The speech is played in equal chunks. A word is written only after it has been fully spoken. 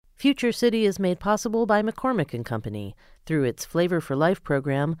Future City is made possible by McCormick & Company. Through its Flavor for Life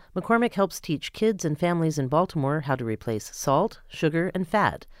program, McCormick helps teach kids and families in Baltimore how to replace salt, sugar, and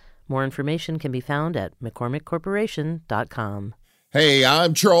fat. More information can be found at McCormickCorporation.com. Hey,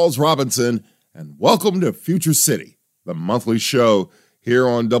 I'm Charles Robinson, and welcome to Future City, the monthly show here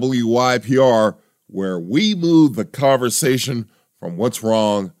on WYPR, where we move the conversation from what's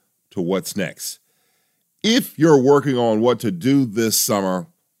wrong to what's next. If you're working on what to do this summer,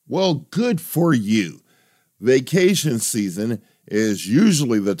 well, good for you. Vacation season is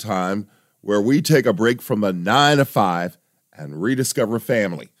usually the time where we take a break from the 9 to 5 and rediscover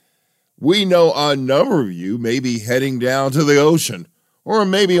family. We know a number of you may be heading down to the ocean or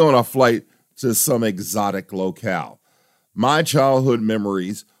maybe on a flight to some exotic locale. My childhood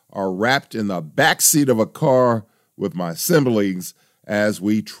memories are wrapped in the backseat of a car with my siblings as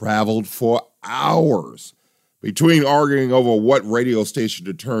we traveled for hours. Between arguing over what radio station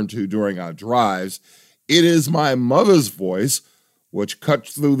to turn to during our drives, it is my mother's voice which cut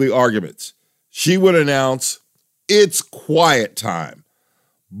through the arguments. She would announce, "It's quiet time."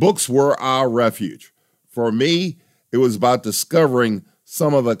 Books were our refuge. For me, it was about discovering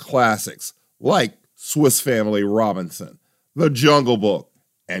some of the classics, like Swiss Family Robinson, The Jungle Book,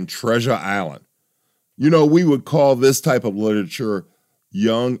 and Treasure Island. You know, we would call this type of literature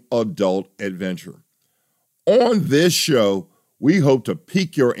young adult adventure. On this show, we hope to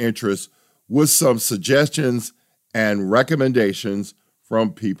pique your interest with some suggestions and recommendations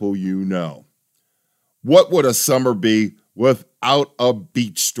from people you know. What would a summer be without a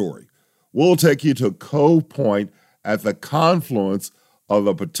beach story? We'll take you to Cove Point at the confluence of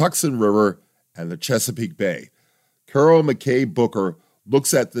the Patuxent River and the Chesapeake Bay. Carol McKay Booker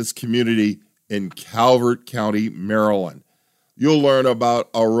looks at this community in Calvert County, Maryland. You'll learn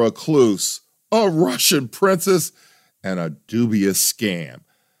about a recluse, a Russian princess, and a dubious scam.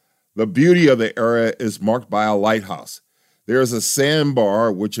 The beauty of the area is marked by a lighthouse. There's a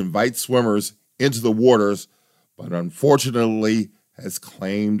sandbar which invites swimmers into the waters, but unfortunately has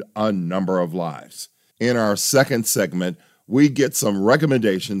claimed a number of lives. In our second segment, we get some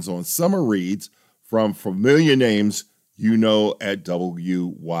recommendations on summer reads from familiar names you know at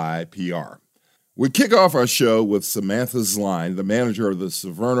WYPR. We kick off our show with Samantha Zline, the manager of the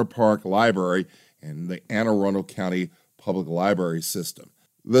Severna Park Library and the Anne Arundel County Public Library System.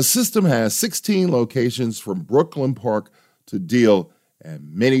 The system has 16 locations from Brooklyn Park to Deal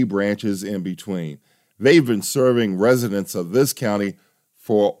and many branches in between. They've been serving residents of this county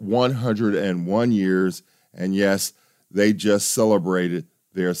for 101 years, and yes, they just celebrated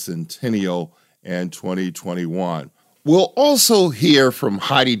their centennial in 2021. We'll also hear from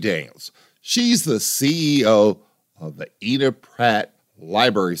Heidi Daniels. She's the CEO of the Eda Pratt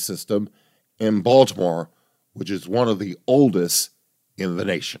Library System in Baltimore, which is one of the oldest in the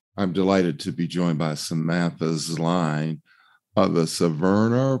nation. I'm delighted to be joined by Samantha Zline of the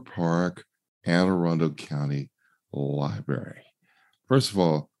Severna Park, Anne Arundel County Library. First of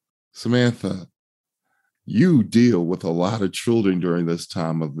all, Samantha, you deal with a lot of children during this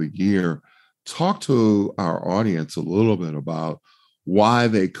time of the year. Talk to our audience a little bit about why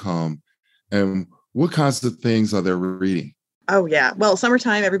they come and what kinds of things are they reading? Oh, yeah. Well,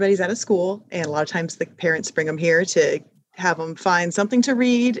 summertime, everybody's out of school, and a lot of times the parents bring them here to have them find something to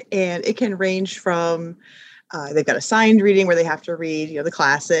read, and it can range from they've got a signed reading where they have to read, the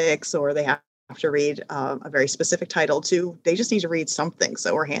classics, or they have to read a very specific title to they just need to read something.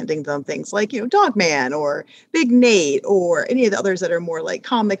 So we're handing them things like, Dog Man or Big Nate or any of the others that are more like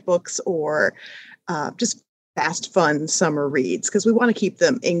comic books or just fast, fun summer reads, because we want to keep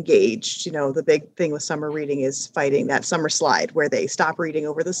them engaged. The big thing with summer reading is fighting that summer slide where they stop reading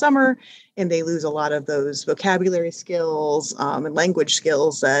over the summer and they lose a lot of those vocabulary skills and language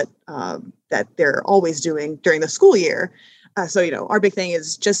skills that they're always doing during the school year. So our big thing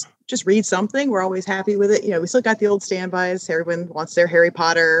is just read something. We're always happy with it. We still got the old standbys. Everyone wants their Harry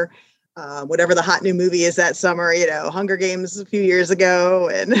Potter, whatever the hot new movie is that summer, Hunger Games a few years ago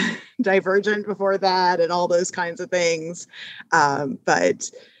and Divergent before that and all those kinds of things. We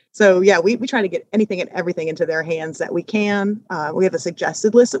try to get anything and everything into their hands that we can. We have a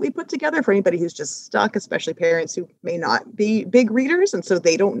suggested list that we put together for anybody who's just stuck, especially parents who may not be big readers. And so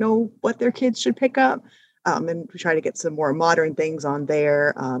they don't know what their kids should pick up. And we try to get some more modern things on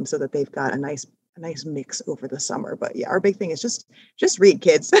there so that they've got a nice mix over the summer. But yeah, our big thing is just read,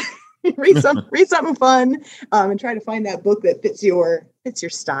 kids. read something fun, and try to find that book that fits your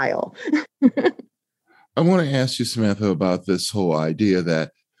style. I want to ask you, Samantha, about this whole idea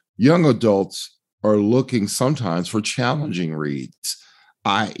that young adults are looking sometimes for challenging reads,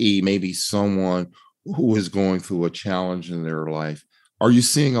 i.e. maybe someone who is going through a challenge in their life. Are you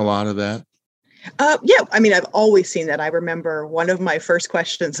seeing a lot of that? Yeah, I mean, I've always seen that. I remember one of my first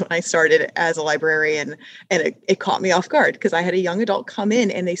questions when I started as a librarian, and it caught me off guard because I had a young adult come in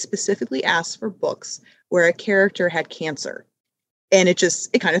and they specifically asked for books where a character had cancer. And it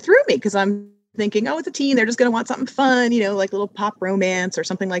kind of threw me because I'm thinking, oh, it's a teen. They're just going to want something fun, like little pop romance or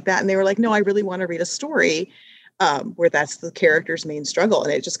something like that. And they were like, no, I really want to read a story where that's the character's main struggle.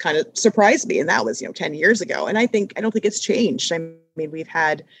 And it just kind of surprised me. And that was, 10 years ago. And I don't think it's changed. I mean, we've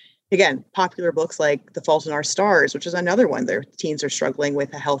had, again, popular books like The Fault in Our Stars, which is another one. Their teens are struggling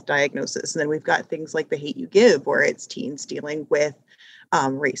with a health diagnosis. And then we've got things like The Hate U Give, where it's teens dealing with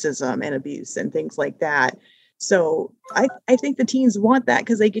racism and abuse and things like that. So I think the teens want that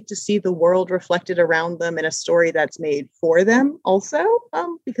because they get to see the world reflected around them in a story that's made for them also,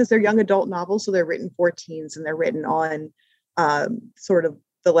 because they're young adult novels. So they're written for teens and they're written on sort of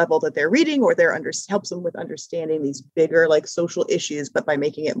the level that they're reading, or helps them with understanding these bigger like social issues, but by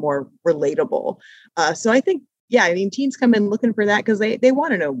making it more relatable. So I think, yeah, I mean, teens come in looking for that because they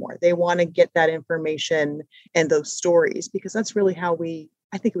want to know more. They want to get that information and those stories, because that's really how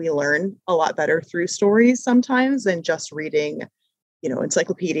I think we learn a lot better through stories sometimes than just reading,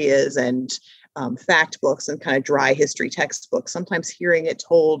 encyclopedias and fact books and kind of dry history textbooks. Sometimes hearing it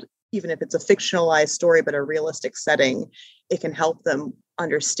told, even if it's a fictionalized story, but a realistic setting, it can help them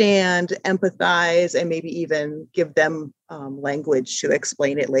understand, empathize, and maybe even give them language to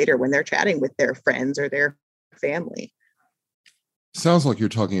explain it later when they're chatting with their friends or their family. Sounds like you're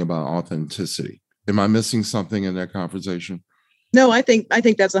talking about authenticity. Am I missing something in that conversation? No, I think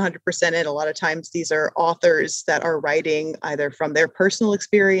that's 100% it. A lot of times these are authors that are writing either from their personal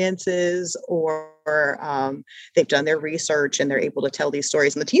experiences or they've done their research and they're able to tell these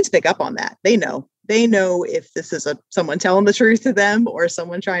stories. And the teens pick up on that. They know if this is someone telling the truth to them or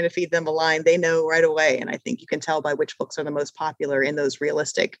someone trying to feed them a line. They know right away. And I think you can tell by which books are the most popular in those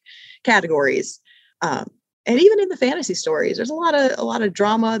realistic categories. And even in the fantasy stories, there's a lot of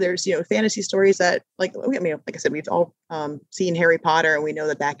drama. There's, fantasy stories that like I said, we've all seen Harry Potter, and we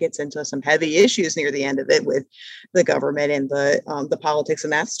know that gets into some heavy issues near the end of it with the government and the politics in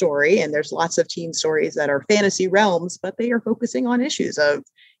that story. And there's lots of teen stories that are fantasy realms, but they are focusing on issues of,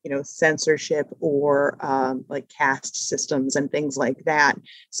 censorship or like caste systems and things like that.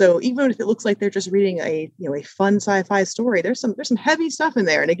 So even if it looks like they're just reading a fun sci-fi story, there's some heavy stuff in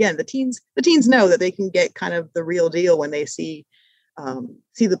there. And again, the teens know that they can get kind of the real deal when they see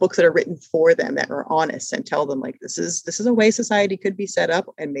the books that are written for them that are honest and tell them like, this is a way society could be set up,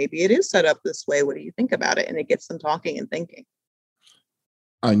 and maybe it is set up this way. What do you think about it? And it gets them talking and thinking.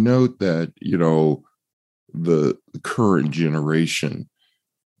 I note that, the current generation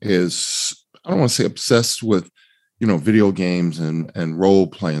is, I don't want to say obsessed with, video games and role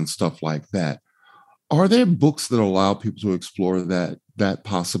play and stuff like that. Are there books that allow people to explore that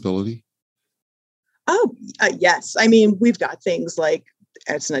possibility? Oh, yes. I mean, we've got things like,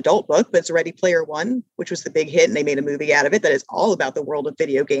 it's an adult book, but it's Ready Player One, which was the big hit, and they made a movie out of it that is all about the world of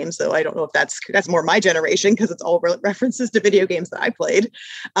video games. So I don't know if that's more my generation, because it's all references to video games that I played.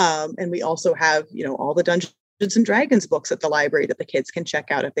 And we also have, all the Dungeons and Dragons books at the library that the kids can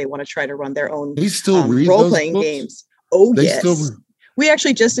check out if they want to try to run their own role-playing games. Oh, yes. We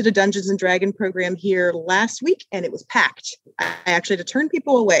actually just did a Dungeons and Dragon program here last week, and it was packed. I actually had to turn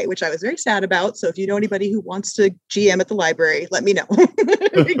people away, which I was very sad about. So if you know anybody who wants to GM at the library, let me know.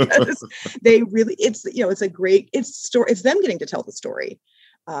 Because they really, it's them getting to tell the story.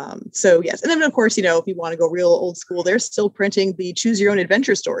 So yes. And then of course, if you want to go real old school, they're still printing the choose your own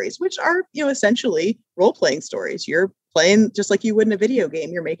adventure stories, which are, essentially role-playing stories. You're playing just like you would in a video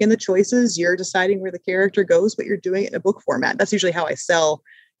game. You're making the choices, you're deciding where the character goes, but you're doing it in a book format. That's usually how I sell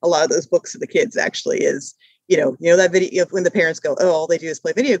a lot of those books to the kids, actually, is, that video when the parents go, oh, all they do is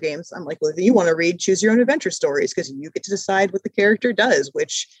play video games. I'm like, well, if you want to read choose your own adventure stories, because you get to decide what the character does,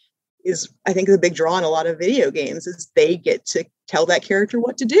 which is, I think, the big draw in a lot of video games is they get to tell that character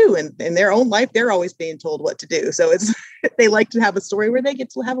what to do. And in their own life, they're always being told what to do. So they like to have a story where they get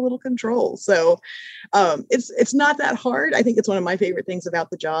to have a little control. So it's not that hard. I think it's one of my favorite things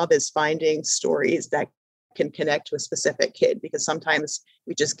about the job is finding stories that can connect to a specific kid, because sometimes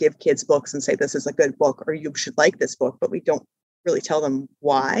we just give kids books and say, this is a good book, or you should like this book, but we don't really tell them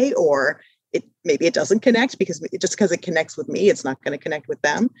why, or maybe it doesn't connect because it connects with me, it's not going to connect with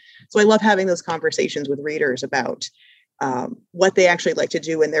them. So I love having those conversations with readers about what they actually like to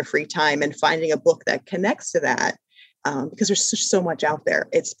do in their free time and finding a book that connects to that, because there's so much out there.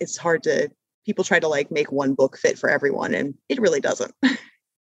 It's hard people try to like make one book fit for everyone, and it really doesn't. I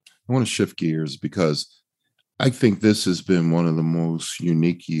want to shift gears because I think this has been one of the most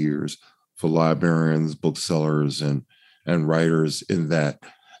unique years for librarians, booksellers, and and writers, in that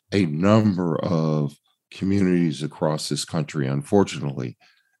a number of communities across this country, unfortunately,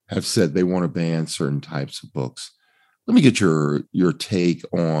 have said they want to ban certain types of books. Let me get your take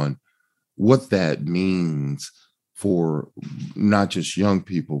on what that means for not just young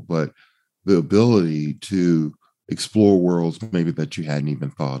people, but the ability to explore worlds maybe that you hadn't even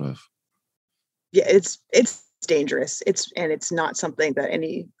thought of. Yeah, it's dangerous. It's not something that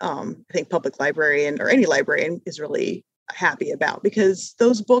any I think public librarian or any librarian is really happy about, because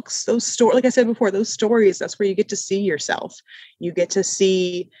those books, those stories, like I said before, those stories, that's where you get to see yourself. You get to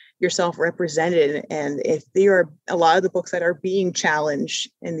see yourself represented. And if there are a lot of the books that are being challenged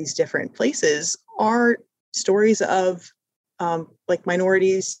in these different places are stories of like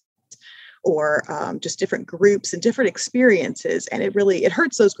minorities or just different groups and different experiences. And it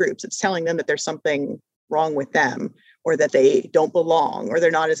hurts those groups. It's telling them that there's something wrong with them, or that they don't belong, or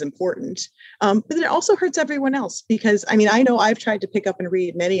they're not as important. But it also hurts everyone else, because I mean, I know I've tried to pick up and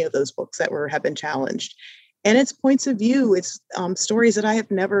read many of those books that have been challenged. And it's points of view, it's stories that I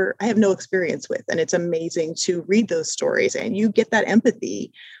have no experience with. And it's amazing to read those stories, and you get that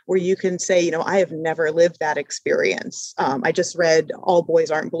empathy where you can say, I have never lived that experience. I just read All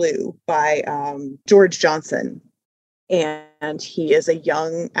Boys Aren't Blue by George Johnson. And he is a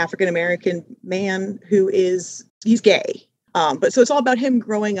young African-American man he's gay. But so it's all about him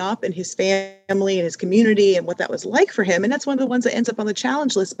growing up and his family and his community and what that was like for him. And that's one of the ones that ends up on the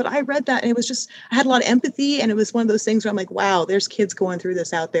challenge list. But I read that and I had a lot of empathy. And it was one of those things where I'm like, wow, there's kids going through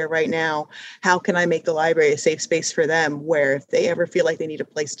this out there right now. How can I make the library a safe space for them, where if they ever feel like they need a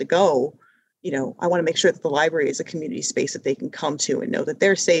place to go, I want to make sure that the library is a community space that they can come to and know that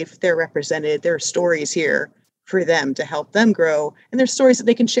they're safe, they're represented, there are stories here for them to help them grow. And there's stories that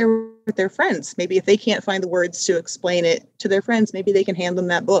they can share with their friends. Maybe if they can't find the words to explain it to their friends, maybe they can hand them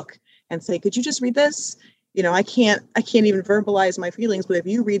that book and say, could you just read this? I can't even verbalize my feelings, but if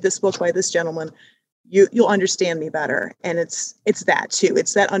you read this book by this gentleman, you'll understand me better. And it's that too.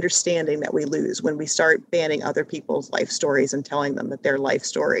 It's that understanding that we lose when we start banning other people's life stories and telling them that their life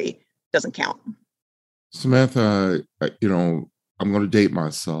story doesn't count. Samantha, I'm going to date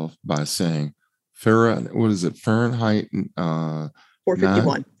myself by saying Fahrenheit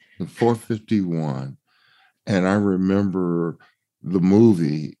 451. 451. And I remember the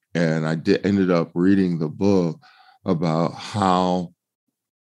movie, and I ended up reading the book about how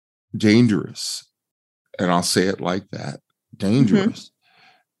dangerous, and I'll say it like that, dangerous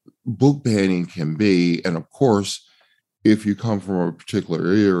book banning can be. And of course, if you come from a particular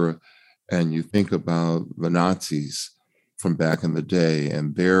era and you think about the Nazis from back in the day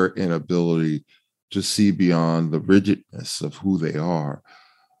and their inability to see beyond the rigidness of who they are,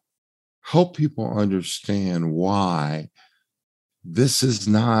 help people understand why this is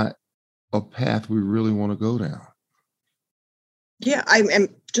not a path we really want to go down. Yeah, I'm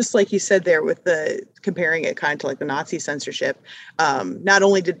just like you said there with the comparing it kind of to like the Nazi censorship. Not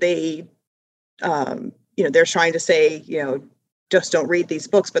only did they, they're trying to say, just don't read these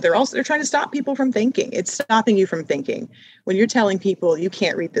books, but they're trying to stop people from thinking. It's stopping you from thinking. When you're telling people you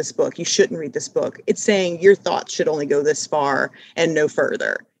can't read this book, you shouldn't read this book, it's saying your thoughts should only go this far and no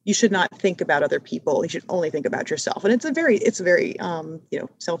further. You should not think about other people. You should only think about yourself. And it's a very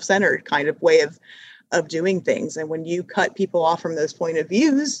self-centered kind of way of doing things. And when you cut people off from those point of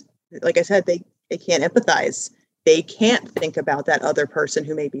views, like I said, they can't empathize. They can't think about that other person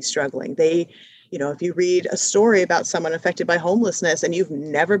who may be struggling. If you read a story about someone affected by homelessness and you've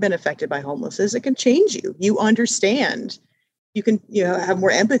never been affected by homelessness, it can change you. You understand. You can, have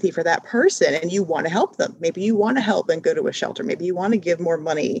more empathy for that person, and you want to help them. Maybe you want to help and go to a shelter. Maybe you want to give more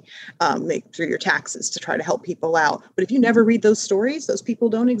money through your taxes to try to help people out. But if you never read those stories, those people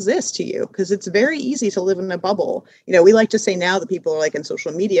don't exist to you, because it's very easy to live in a bubble. We like to say now that people are like in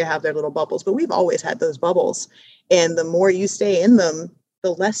social media have their little bubbles, but we've always had those bubbles. And the more you stay in them,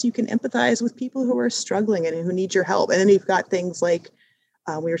 the less you can empathize with people who are struggling and who need your help. And then you've got things like,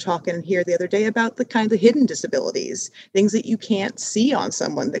 we were talking here the other day about the kind of hidden disabilities, things that you can't see on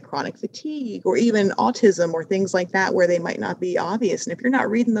someone, the chronic fatigue or even autism or things like that, where they might not be obvious. And if you're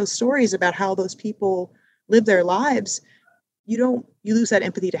not reading those stories about how those people live their lives, you lose that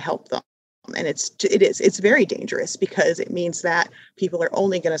empathy to help them. And it's very dangerous, because it means that people are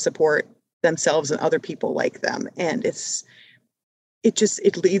only going to support themselves and other people like them. And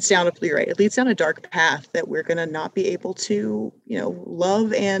it leads down a dark path that we're going to not be able to,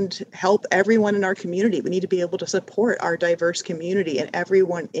 love and help everyone in our community. We need to be able to support our diverse community and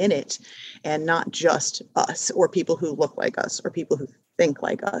everyone in it, and not just us or people who look like us or people who think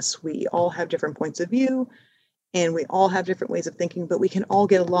like us. We all have different points of view, and we all have different ways of thinking, but we can all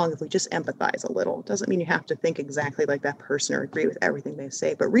get along if we just empathize a little. Doesn't mean you have to think exactly like that person or agree with everything they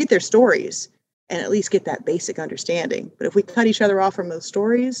say, but read their stories and at least get that basic understanding. But if we cut each other off from those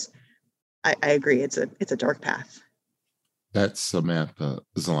stories, I agree. It's a dark path. That's Samantha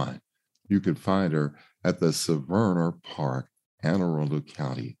Zline. You can find her at the Severna Park, Anne Arundel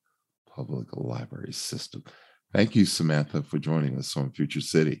County Public Library System. Thank you, Samantha, for joining us on Future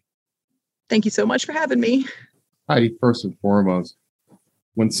City. Thank you so much for having me. Heidi, first and foremost,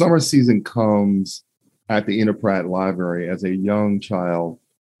 when summer season comes at the Enoch Pratt Library, as a young child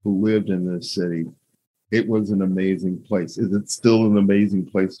who lived in this city, it was an amazing place. Is it still an amazing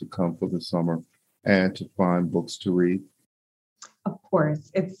place to come for the summer and to find books to read? Of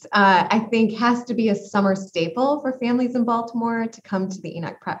course. It's, I think, has to be a summer staple for families in Baltimore to come to the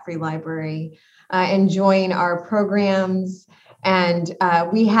Enoch Pratt Free Library and join our programs. And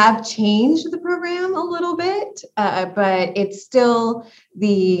we have changed the program a little bit, but it's still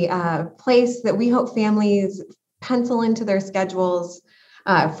the place that we hope families pencil into their schedules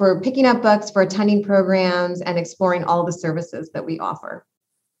for picking up books, for attending programs, and exploring all the services that we offer.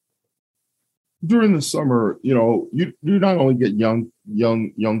 During the summer, you not only get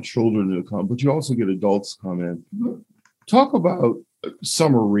young children to come, but you also get adults come in. Mm-hmm. Talk about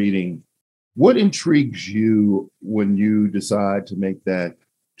summer reading. What intrigues you when you decide to make that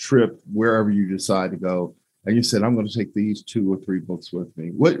trip wherever you decide to go, and you said, I'm going to take these 2 or 3 books with me?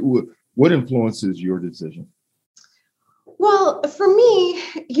 What influences your decision? Well, for me,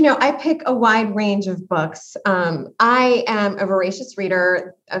 I pick a wide range of books. I am a voracious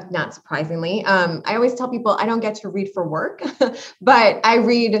reader, not surprisingly. I always tell people I don't get to read for work, but I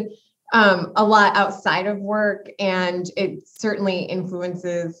read a lot outside of work, and it certainly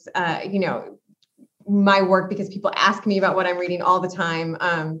influences, my work, because people ask me about what I'm reading all the time.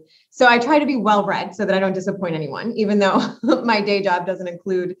 So I try to be well-read so that I don't disappoint anyone, even though my day job doesn't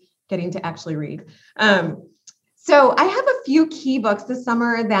include getting to actually read. So I have a few key books this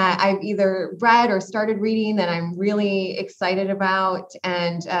summer that I've either read or started reading that I'm really excited about,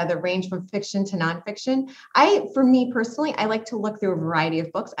 and that range from fiction to nonfiction. For me personally, I like to look through a variety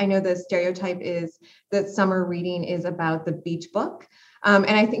of books. I know the stereotype is that summer reading is about the beach book. And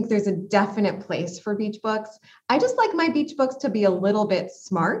I think there's a definite place for beach books. I just like my beach books to be a little bit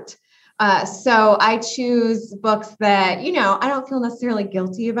smart. So I choose books that, I don't feel necessarily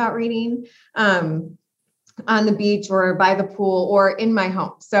guilty about reading. On the beach or by the pool or in my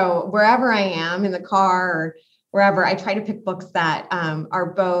home. So wherever I am, in the car or wherever, I try to pick books that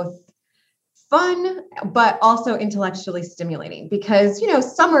are both fun, but also intellectually stimulating, because,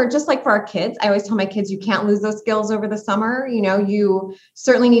 summer, just like for our kids, I always tell my kids, you can't lose those skills over the summer. You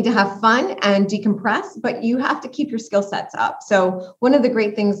certainly need to have fun and decompress, but you have to keep your skill sets up. So one of the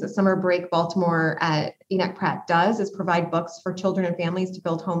great things that Summer Break Baltimore at Enoch Pratt does is provide books for children and families to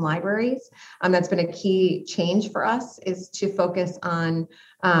build home libraries. That's been a key change for us, is to focus on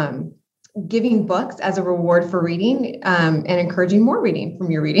giving books as a reward for reading, and encouraging more reading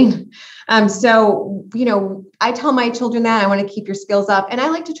from your reading. So, I tell my children that I want to keep your skills up, and I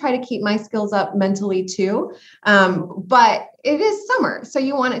like to try to keep my skills up mentally too. But it is summer, so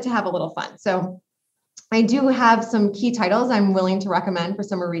you want it to have a little fun. So I do have some key titles I'm willing to recommend for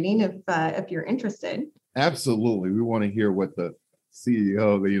summer reading if you're interested. Absolutely. We want to hear what the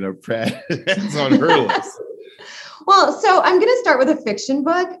CEO of Enoch Pratt has on her list. Well, so I'm going to start with a fiction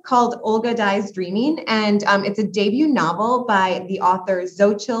book called Olga Dies Dreaming, and it's a debut novel by the author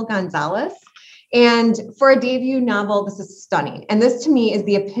Xochitl Gonzalez. And for a debut novel, this is stunning. And this, to me, is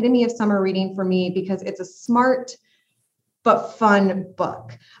the epitome of summer reading for me, because it's a smart but fun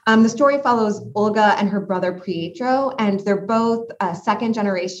book. The story follows Olga and her brother Pietro, and they're both second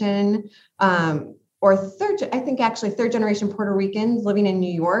generation or third generation Puerto Ricans living in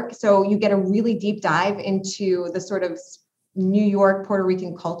New York. So you get a really deep dive into the sort of New York Puerto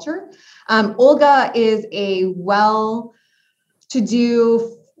Rican culture. Olga is a well-to-do,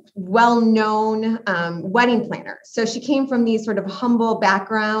 well-known wedding planner. So she came from these sort of humble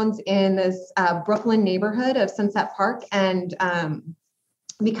backgrounds in this Brooklyn neighborhood of Sunset Park, and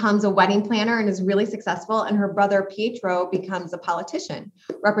becomes a wedding planner and is really successful. And her brother Pietro becomes a politician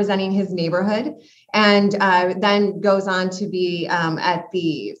representing his neighborhood, and then goes on to be at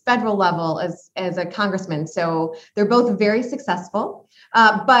the federal level as a congressman. So they're both very successful,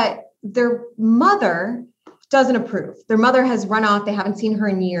 but their mother doesn't approve. Their mother has run off. They haven't seen her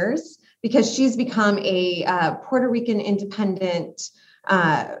in years because she's become a Puerto Rican independent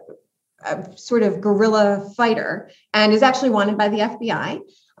sort of guerrilla fighter, and is actually wanted by the FBI,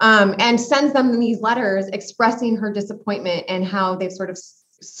 and sends them these letters expressing her disappointment and how they've sort of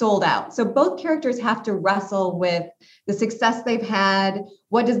sold out. So both characters have to wrestle with the success they've had.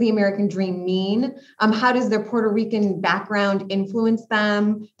 What does the American dream mean? How does their Puerto Rican background influence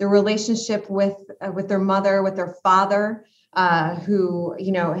them? Their relationship with their mother, with their father, who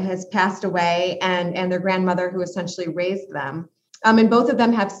has passed away, and their grandmother who essentially raised them. And both of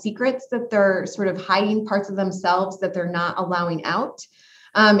them have secrets that they're sort of hiding, parts of themselves that they're not allowing out.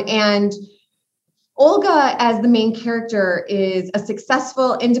 And Olga, as the main character, is a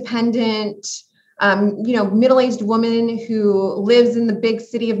successful, independent, middle-aged woman who lives in the big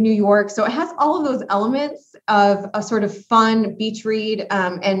city of New York. So it has all of those elements of a sort of fun beach read,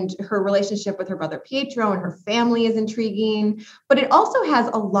 and her relationship with her brother Pietro and her family is intriguing. But it also has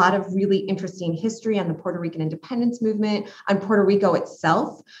a lot of really interesting history on the Puerto Rican independence movement, on Puerto Rico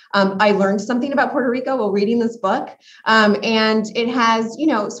itself. I learned something about Puerto Rico while reading this book. And it has,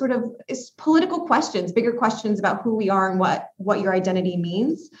 sort of political questions, bigger questions about who we are and what your identity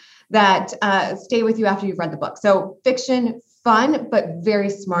means, that stay with you after you've read the book. So fiction, fun, but very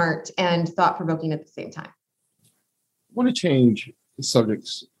smart and thought-provoking at the same time. I want to change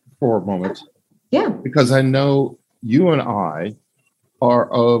subjects for a moment. Yeah. Because I know you and I are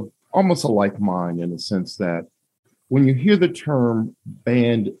of almost a like mind, in the sense that when you hear the term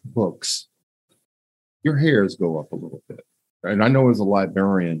banned books, your hairs go up a little bit. And I know as a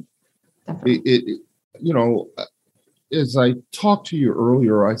librarian, as I talked to you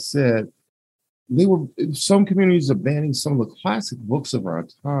earlier, I said some communities are banning some of the classic books of our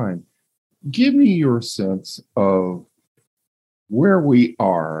time. Give me your sense of where we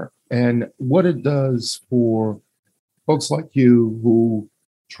are and what it does for folks like you who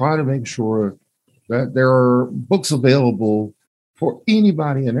try to make sure that there are books available for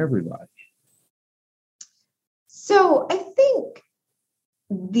anybody and everybody. So I think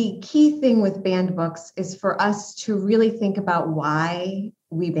the key thing with banned books is for us to really think about why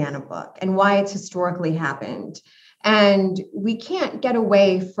we ban a book and why it's historically happened. And we can't get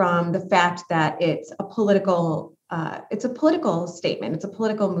away from the fact that it's a political statement. It's a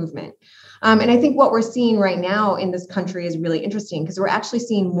political movement. And I think what we're seeing right now in this country is really interesting, because we're actually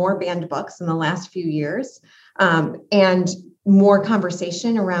seeing more banned books in the last few years, and more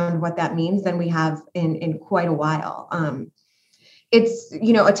conversation around what that means than we have in quite a while. It's,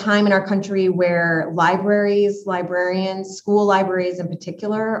 a time in our country where libraries, librarians, school libraries in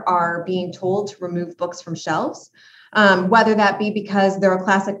particular, are being told to remove books from shelves, whether that be because they're a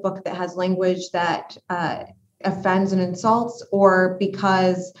classic book that has language that offends and insults, or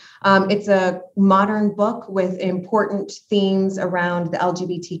because it's a modern book with important themes around the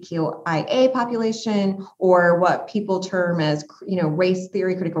LGBTQIA population, or what people term as, race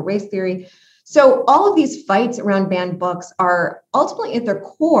theory, critical race theory. So all of these fights around banned books are ultimately at their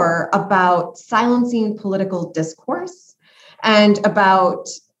core about silencing political discourse and about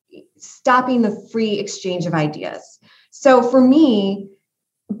stopping the free exchange of ideas. So for me,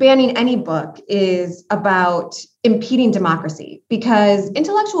 banning any book is about impeding democracy, because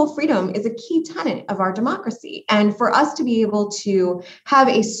intellectual freedom is a key tenet of our democracy. And for us to be able to have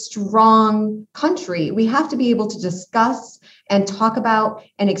a strong country, we have to be able to discuss and talk about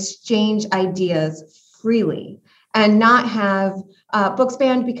and exchange ideas freely, and not have books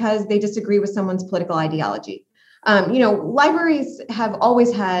banned because they disagree with someone's political ideology. Libraries have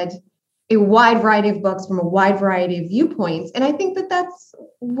always had a wide variety of books from a wide variety of viewpoints. And I think that that's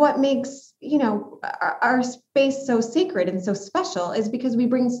what makes, our space so sacred and so special, is because we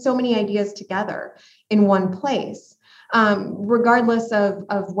bring so many ideas together in one place, regardless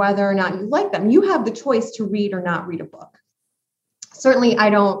of whether or not you like them. You have the choice to read or not read a book. Certainly, I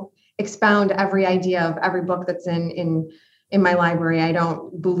don't expound every idea of every book that's in my library. I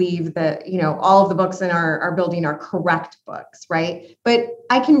don't believe that, all of the books in our building are correct books, right? But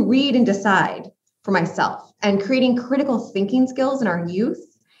I can read and decide for myself. And creating critical thinking skills in our youth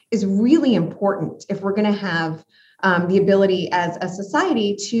is really important if we're going to have the ability as a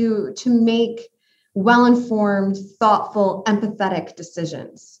society to make well-informed, thoughtful, empathetic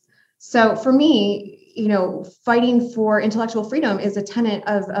decisions. So for me, fighting for intellectual freedom is a tenet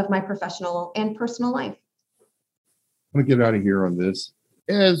of my professional and personal life. I'm going to get out of here on this.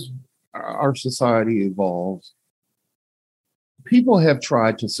 As our society evolves, people have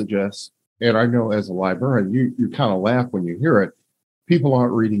tried to suggest, and I know as a librarian, you kind of laugh when you hear it, people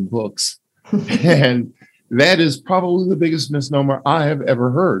aren't reading books. And that is probably the biggest misnomer I have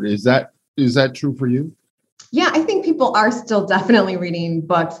ever heard. Is that true for you? Yeah, I think people are still definitely reading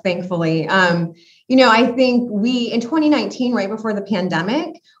books, thankfully. I think in 2019, right before the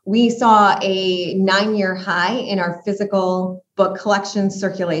pandemic, we saw a 9-year high in our physical book collection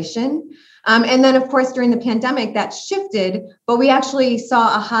circulation. And then, of course, during the pandemic, that shifted, but we actually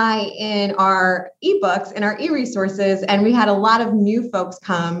saw a high in our ebooks and our e-resources. And we had a lot of new folks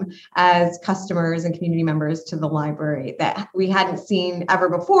come as customers and community members to the library that we hadn't seen ever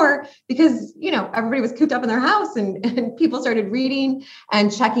before because, everybody was cooped up in their house and people started reading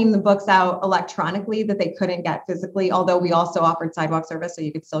and checking the books out electronically that they couldn't get physically, although we also offered sidewalk service, so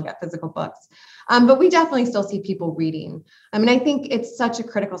you could still get physical books. But we definitely still see people reading. I think it's such a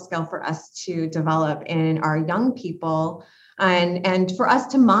critical skill for us to develop in our young people and for us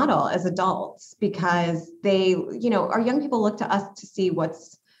to model as adults, because our young people look to us to see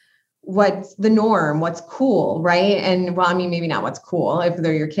what's the norm, what's cool, right? And maybe not what's cool if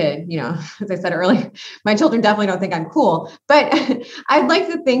they're your kid, as I said earlier, my children definitely don't think I'm cool, but I'd like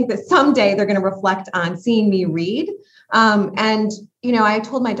to think that someday they're going to reflect on seeing me read. I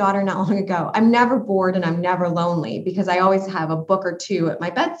told my daughter not long ago, I'm never bored and I'm never lonely because I always have a book or two at my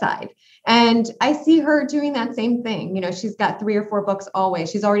bedside. And I see her doing that same thing. She's got 3 or 4 books always.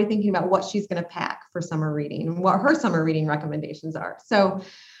 She's already thinking about what she's going to pack for summer reading and what her summer reading recommendations are. So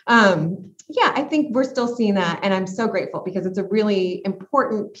I think we're still seeing that. And I'm so grateful because it's a really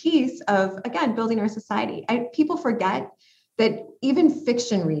important piece of, again, building our society. People forget that even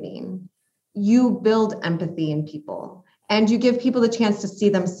fiction reading, you build empathy in people and you give people the chance to see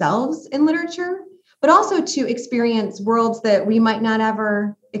themselves in literature, but also to experience worlds that we might not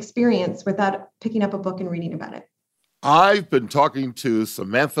ever experience without picking up a book and reading about it. I've been talking to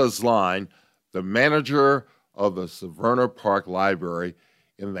Samantha Zline, the manager of the Severna Park Library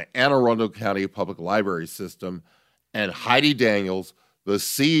in the Anne Arundel County Public Library System, and Heidi Daniels, the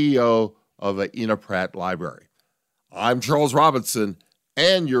CEO of the Ena Pratt Library. I'm Charles Robinson,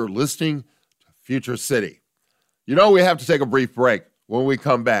 and you're listening to Future City. We have to take a brief break. When we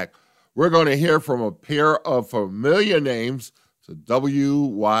come back, we're going to hear from a pair of familiar names to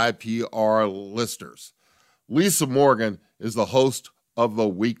WYPR listeners. Lisa Morgan is the host of The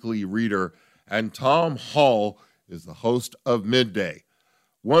Weekly Reader, and Tom Hall is the host of Midday.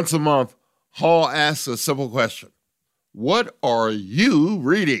 Once a month, Hall asks a simple question: what are you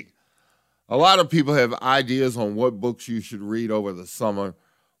reading? A lot of people have ideas on what books you should read over the summer.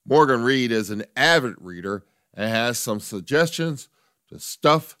 Morgan Reed is an avid reader and has some suggestions to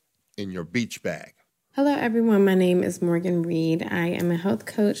stuff in your beach bag. Hello, everyone. My name is Morgan Reed. I am a health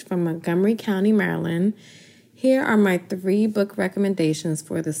coach from Montgomery County, Maryland. Here are my 3 book recommendations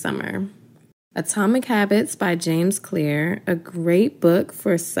for the summer. Atomic Habits by James Clear, a great book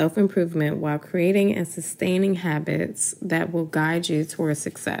for self-improvement while creating and sustaining habits that will guide you towards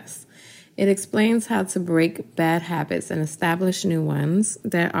success. It explains how to break bad habits and establish new ones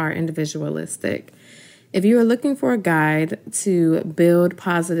that are individualistic. If you are looking for a guide to build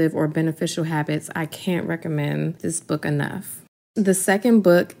positive or beneficial habits, I can't recommend this book enough. The second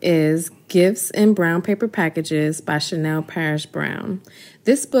book is Gifts in Brown Paper Packages by Chanel Parrish Brown.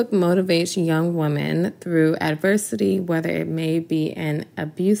 This book motivates young women through adversity, whether it may be an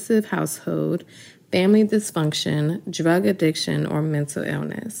abusive household, family dysfunction, drug addiction, or mental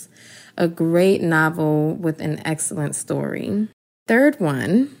illness. A great novel with an excellent story. Third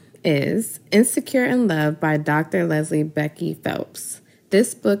one is Insecure in Love by Dr. Leslie Becky Phelps.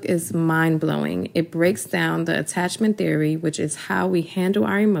 This book is mind-blowing. It breaks down the attachment theory, which is how we handle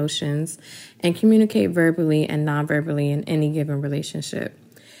our emotions and communicate verbally and non-verbally in any given relationship.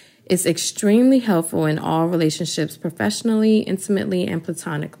 It's extremely helpful in all relationships, professionally, intimately, and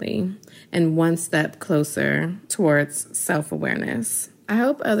platonically, and one step closer towards self-awareness. I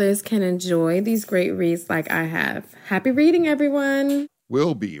hope others can enjoy these great reads like I have. Happy reading, everyone.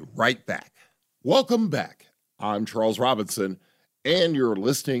 We'll be right back. Welcome back. I'm Charles Robinson, and you're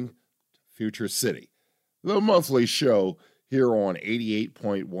listening to Future City, the monthly show here on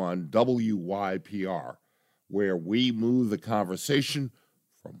 88.1 WYPR, where we move the conversation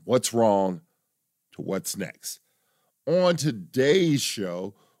from what's wrong to what's next. On today's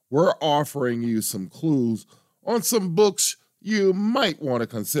show, we're offering you some clues on some books you might want to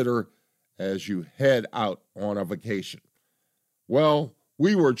consider as you head out on a vacation. Well,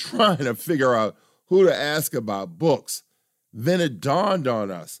 we were trying to figure out who to ask about books. Then it dawned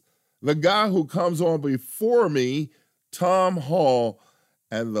on us. The guy who comes on before me, Tom Hall,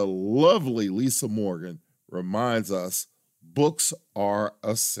 and the lovely Lisa Morgan reminds us books are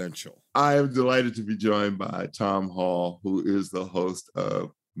essential. I am delighted to be joined by Tom Hall, who is the host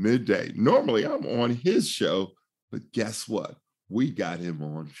of Midday. Normally, I'm on his show, but guess what? We got him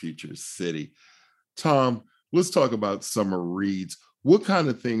on Future City. Tom, let's talk about summer reads. What kind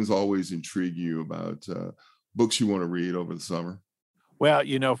of things always intrigue you about books you want to read over the summer? Well,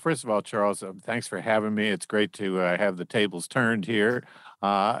 first of all, Charles, thanks for having me. It's great to have the tables turned here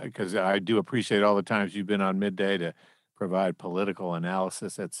because I do appreciate all the times you've been on Midday to provide political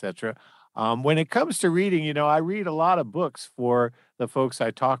analysis, etc. When it comes to reading, I read a lot of books for the folks I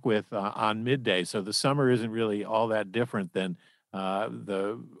talk with on Midday. So the summer isn't really all that different than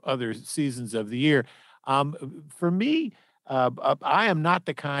the other seasons of the year. For me, I am not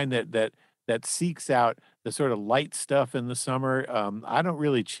the kind that seeks out the sort of light stuff in the summer. I don't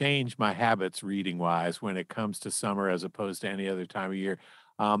really change my habits reading wise when it comes to summer as opposed to any other time of year.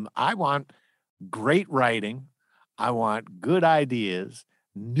 I want great writing. I want good ideas,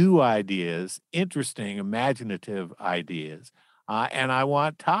 new ideas, interesting, imaginative ideas. And I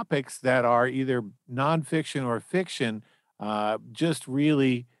want topics that are either nonfiction or fiction, just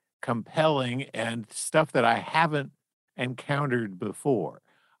really compelling and stuff that I haven't encountered before.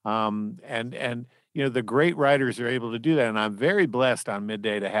 And the great writers are able to do that, and I'm very blessed on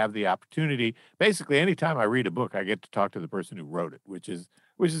Midday to have the opportunity. Basically, anytime I read a book, I get to talk to the person who wrote it, which is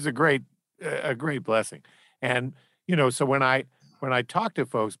a great blessing. And so when I talk to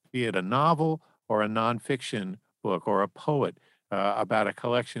folks, be it a novel or a nonfiction book or a poet about a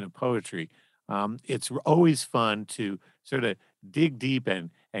collection of poetry, it's always fun to sort of dig deep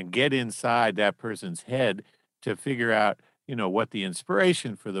and get inside that person's head to figure out what the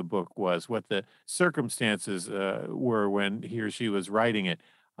inspiration for the book was, what the circumstances were when he or she was writing it.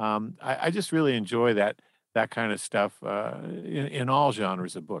 I just really enjoy that kind of stuff in all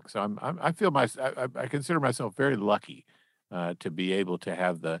genres of books. So I consider myself very lucky to be able to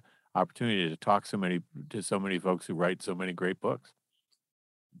have the opportunity to talk to so many folks who write so many great books.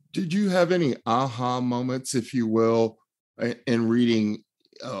 Did you have any aha moments, if you will, in reading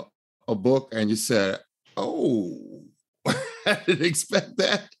a book and you said, "Oh, I didn't expect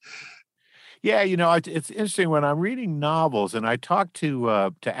that"? Yeah, it's interesting when I'm reading novels, and I talked to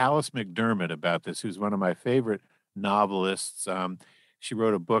Alice McDermott about this, who's one of my favorite novelists. She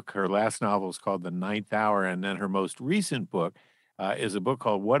wrote a book. Her last novel is called The Ninth Hour, and then her most recent book is a book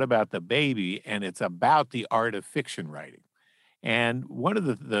called What About the Baby, and it's about the art of fiction writing. And one of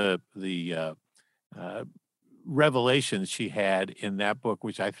the uh, revelations she had in that book,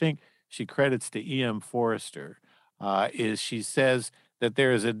 which I think she credits to E.M. Forrester, is she says that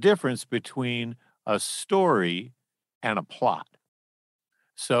there is a difference between a story and a plot.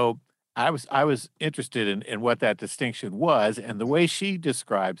 So I was interested in what that distinction was, and the way she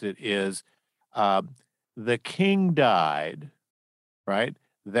describes it is uh, the king died, right?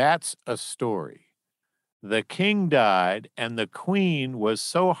 That's a story. The king died, and the queen was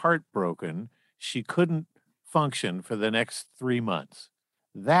so heartbroken she couldn't function for the next 3 months.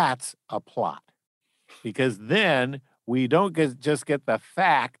 That's a plot because then we don't just get the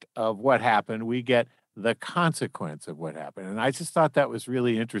fact of what happened, we get the consequence of what happened. And I just thought that was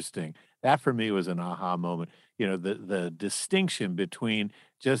really interesting. That for me was an aha moment. The distinction between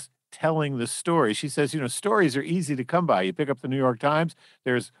just telling the story. She says, stories are easy to come by. You pick up the New York Times,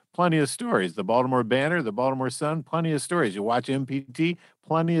 there's plenty of stories. The Baltimore Banner, the Baltimore Sun, plenty of stories. You watch MPT,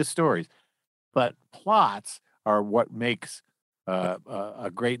 plenty of stories. But plots are what makes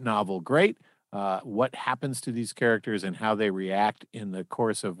a great novel great. What happens to these characters and how they react in the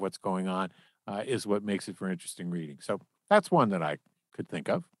course of what's going on is what makes it for interesting reading. So that's one that I could think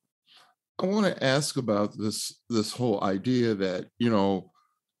of. I want to ask about this whole idea that,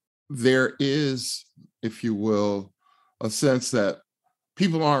 there is, if you will, a sense that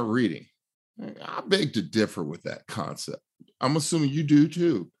people aren't reading. I beg to differ with that concept. I'm assuming you do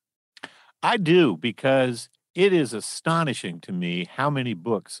too. I do because it is astonishing to me how many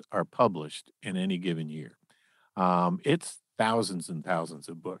books are published in any given year. It's thousands and thousands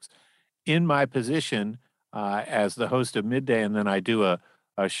of books. In my position as the host of Midday, and then I do a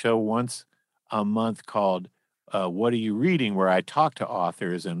show once a month called What Are You Reading, where I talk to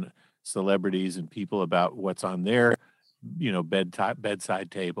authors and celebrities and people about what's on their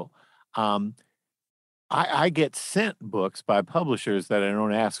bedside table. Um, I get sent books by publishers that I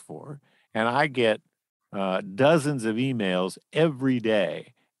don't ask for, and I get dozens of emails every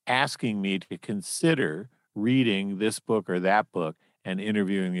day asking me to consider reading this book or that book and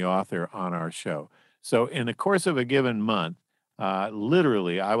interviewing the author on our show. So, in the course of a given month,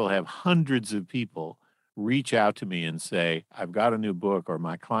 literally, I will have hundreds of people reach out to me and say, I've got a new book, or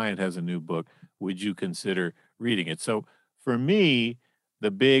my client has a new book. Would you consider reading it? So, for me,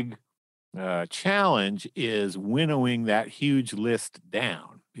 the big challenge is winnowing that huge list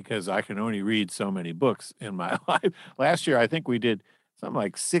down because I can only read so many books in my life. Last year, I think we did something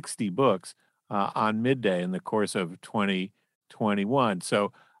like 60 books on Midday in the course of 21.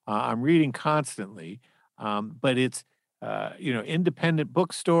 So I'm reading constantly, but it's, independent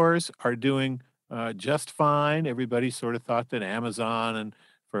bookstores are doing just fine. Everybody sort of thought that Amazon and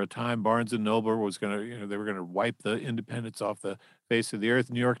for a time Barnes and Noble was going to, they were going to wipe the independents off the face of the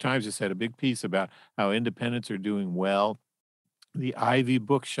earth. New York Times just had a big piece about how independents are doing well. The Ivy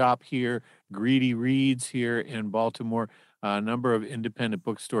Bookshop here, Greedy Reads here in Baltimore, a number of independent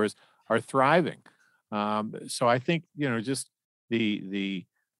bookstores are thriving. So I think just the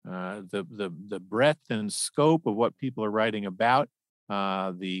breadth and scope of what people are writing about,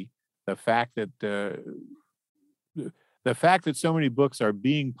 the fact that so many books are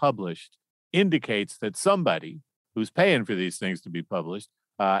being published indicates that somebody who's paying for these things to be published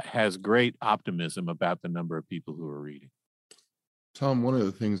has great optimism about the number of people who are reading. Tom, one of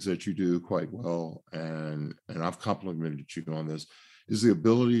the things that you do quite well, and I've complimented you on this, is the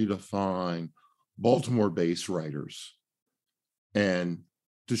ability to find Baltimore-based writers and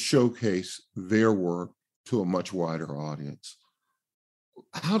to showcase their work to a much wider audience.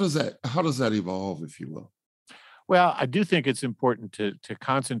 How does that evolve, if you will? Well, I do think it's important to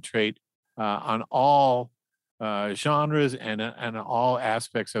concentrate on all genres and all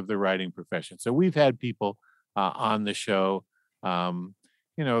aspects of the writing profession. So we've had people on the show,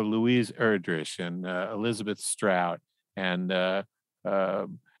 Louise Erdrich and Elizabeth Strout and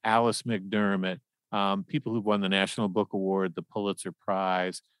Alice McDermott, people who've won the National Book Award, the Pulitzer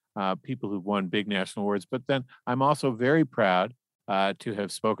Prize, people who've won big national awards. But then I'm also very proud to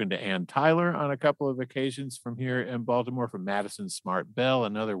have spoken to Ann Tyler on a couple of occasions from here in Baltimore, from Madison Smart Bell,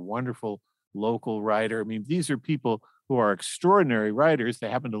 another wonderful local writer. I mean, these are people who are extraordinary writers. They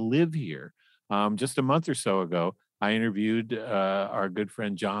happen to live here. Just a month or so ago, I interviewed our good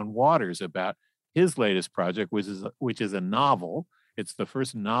friend John Waters about his latest project, which is a novel. It's the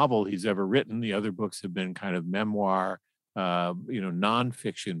first novel he's ever written. The other books have been kind of memoir,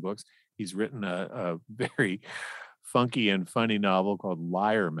 nonfiction books. He's written a very funky and funny novel called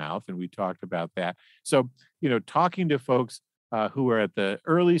Liar Mouth, and we talked about that. So, talking to folks who are at the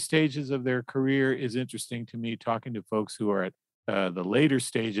early stages of their career is interesting to me. Talking to folks who are at the later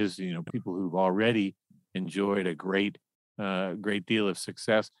stages, people who've already enjoyed a great deal of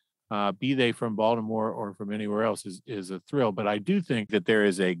success, be they from Baltimore or from anywhere else, is a thrill. But I do think that there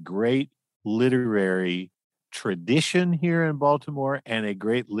is a great literary tradition here in Baltimore and a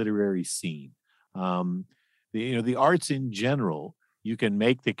great literary scene. The arts in general, you can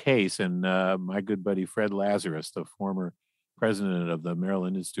make the case, and my good buddy Fred Lazarus, the former president of the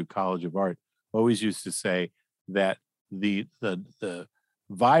Maryland Institute College of Art, always used to say that the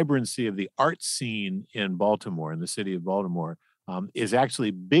vibrancy of the art scene in Baltimore, in the city of Baltimore, is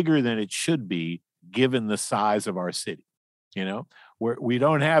actually bigger than it should be given the size of our city. We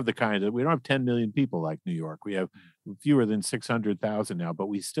don't have we don't have 10 million people like New York. We have fewer than 600,000 now, but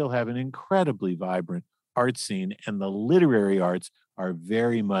we still have an incredibly vibrant art scene, and the literary arts are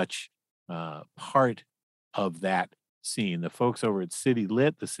very much part of that scene. The folks over at City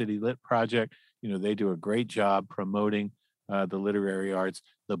Lit, the City Lit Project, they do a great job promoting the literary arts.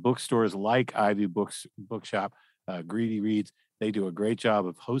 The bookstores like Ivy Bookshop, Greedy Reads, they do a great job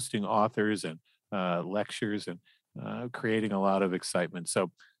of hosting authors and lectures and creating a lot of excitement.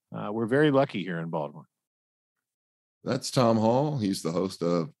 So we're very lucky here in Baltimore. That's Tom Hall. He's the host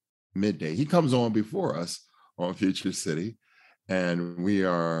of Midday. He comes on before us on Future City, and we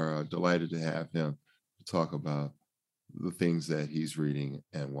are delighted to have him to talk about the things that he's reading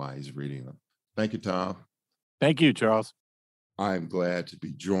and why he's reading them. Thank you, Tom. Thank you, Charles. I'm glad to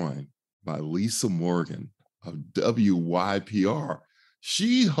be joined by Lisa Morgan of WYPR.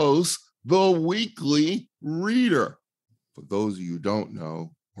 She hosts The Weekly Reader. For those of you who don't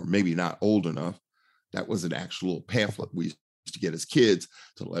know, or maybe not old enough, that was an actual pamphlet we used to get as kids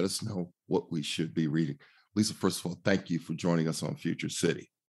to let us know what we should be reading. Lisa, first of all, thank you for joining us on Future City.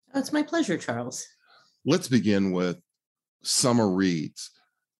 Oh, it's my pleasure, Charles. Let's begin with summer reads.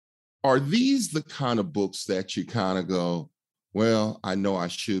 Are these the kind of books that you kind of go, well, I know I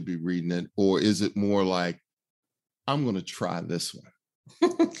should be reading it? Or is it more like, I'm going to try this one?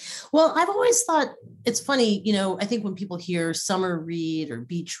 Well, I've always thought it's funny, I think when people hear summer read or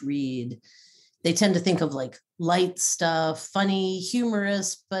beach read, they tend to think of like light stuff, funny,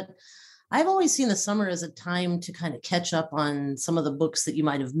 humorous, but I've always seen the summer as a time to kind of catch up on some of the books that you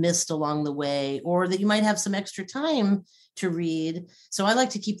might have missed along the way, or that you might have some extra time to read. So I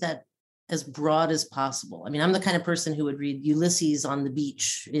like to keep that as broad as possible. I mean, I'm the kind of person who would read Ulysses on the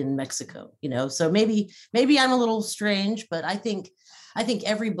beach in Mexico, so maybe I'm a little strange, but I think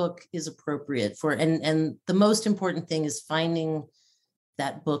every book is appropriate for, and the most important thing is finding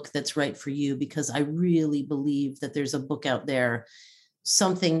that book that's right for you, because I really believe that there's a book out there,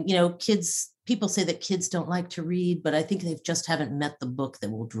 something, people say that kids don't like to read, but I think they just haven't met the book that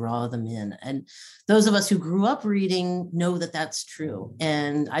will draw them in. And those of us who grew up reading know that that's true.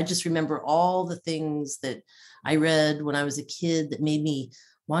 And I just remember all the things that I read when I was a kid that made me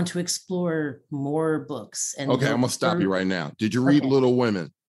want to explore more books. And okay, I'm going to stop you right now. Did you read Little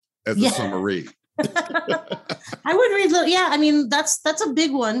Women as a summer read? I would read Little, I mean, that's a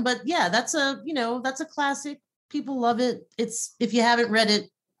big one, but yeah, that's a classic. People love it. It's, if you haven't read it,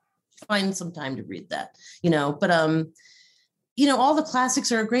 find some time to read that, but all the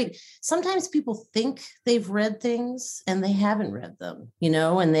classics are great. Sometimes people think they've read things and they haven't read them,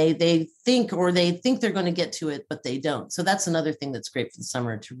 and they think they're going to get to it, but they don't. So that's another thing that's great for the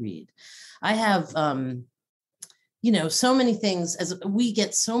summer to read. I have, so many things, as we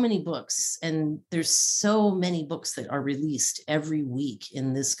get so many books, and there's so many books that are released every week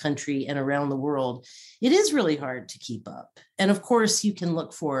in this country and around the world. It is really hard to keep up. And of course you can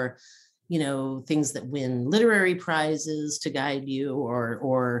look for, things that win literary prizes to guide you,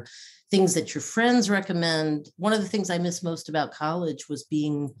 or things that your friends recommend. One of the things I miss most about college was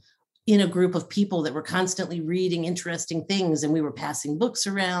being in a group of people that were constantly reading interesting things, and we were passing books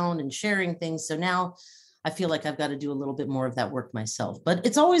around and sharing things. So now I feel like I've got to do a little bit more of that work myself, but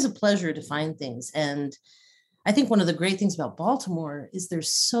it's always a pleasure to find things. And I think one of the great things about Baltimore is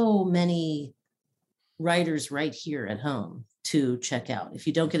there's so many writers right here at home to check out. If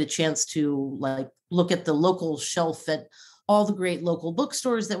you don't get a chance to look at the local shelf at all the great local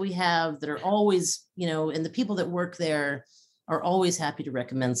bookstores that we have that are always, and the people that work there are always happy to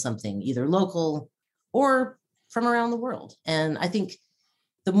recommend something either local or from around the world. And I think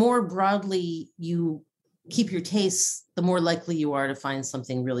the more broadly you keep your tastes, the more likely you are to find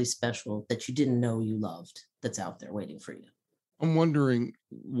something really special that you didn't know you loved that's out there waiting for you. I'm wondering,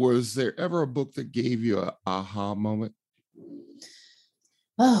 was there ever a book that gave you an aha moment?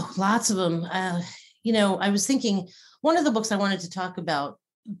 Oh, lots of them. I was thinking one of the books I wanted to talk about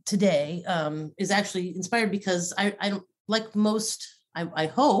today is actually inspired because I don't, like most, I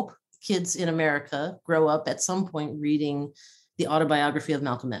hope kids in America grow up at some point reading the autobiography of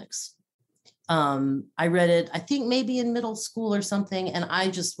Malcolm X. I read it, I think maybe in middle school or something, and I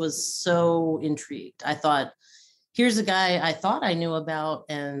just was so intrigued. I thought, here's a guy I thought I knew about,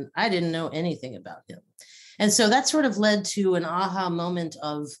 and I didn't know anything about him. And so that sort of led to an aha moment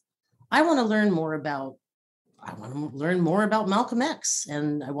of, I want to learn more about Malcolm X,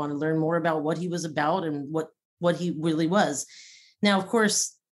 and I want to learn more about what he was about and what he really was. Now, of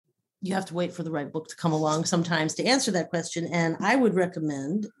course, you have to wait for the right book to come along sometimes to answer that question. And I would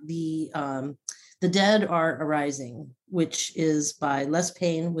recommend The Dead Are Arising, which is by Les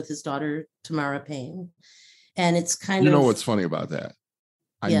Payne with his daughter, Tamara Payne. And it's kind of... what's funny about that?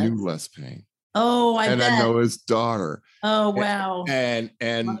 I knew Les Payne. Oh, I bet. I know his daughter. Oh, wow. And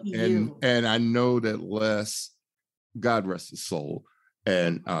I know that Les, God rest his soul,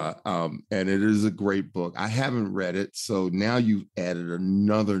 and it is a great book. I haven't read it, so now you've added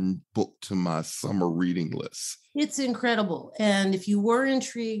another book to my summer reading list. It's incredible. And if you were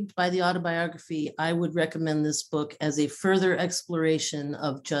intrigued by the autobiography, I would recommend this book as a further exploration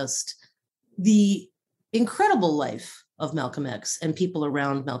of just the incredible life of Malcolm X and people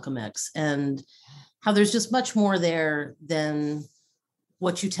around Malcolm X, and how there's just much more there than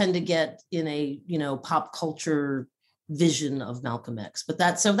what you tend to get in a, pop culture vision of Malcolm X. But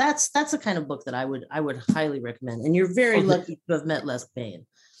that's the kind of book that I would highly recommend. And you're very lucky to have met Les Payne.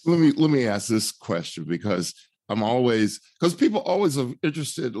 Let me ask this question, because people always are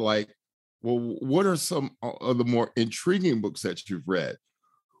interested, like, well, what are some of the more intriguing books that you've read?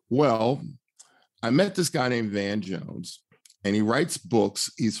 Well, I met this guy named Van Jones, and he writes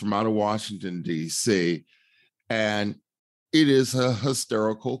books. He's from out of Washington, D.C., and it is a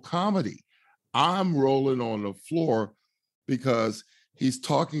hysterical comedy. I'm rolling on the floor because he's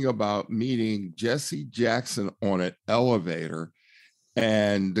talking about meeting Jesse Jackson on an elevator,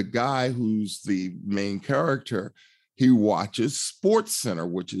 and the guy who's the main character, he watches SportsCenter,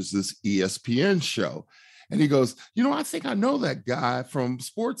 which is this ESPN show. And he goes, I think I know that guy from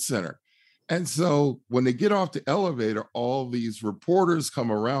SportsCenter. And so when they get off the elevator, all these reporters come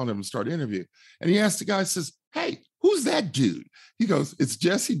around him and start interviewing. And he asks the guy, says, "Hey, who's that dude?" He goes, "It's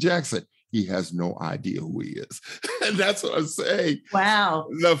Jesse Jackson." He has no idea who he is. And that's what I'm saying. Wow.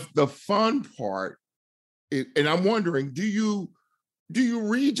 The fun part, and I'm wondering, do you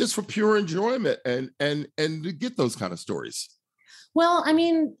read just for pure enjoyment and to get those kind of stories? Well, I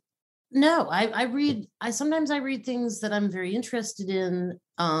mean, no, I sometimes read things that I'm very interested in.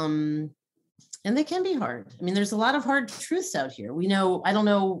 And they can be hard. I mean, there's a lot of hard truths out here. We know, I don't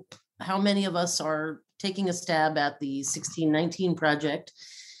know how many of us are taking a stab at the 1619 Project.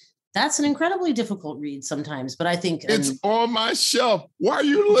 That's an incredibly difficult read sometimes, but I think it's on my shelf. Why are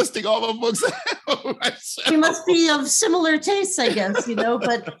you listing all the books on my shelf? We must be of similar tastes, I guess,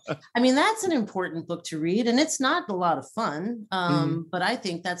 but I mean, that's an important book to read, and it's not a lot of fun. But I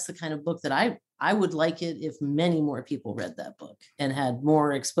think that's the kind of book that I would like it if many more people read that book and had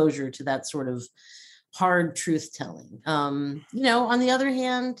more exposure to that sort of hard truth telling. On the other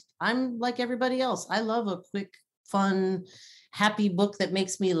hand, I'm like everybody else. I love a quick, fun, happy book that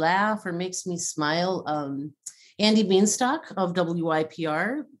makes me laugh or makes me smile. Andy Beanstalk of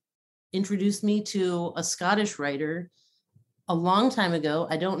WYPR introduced me to a Scottish writer a long time ago.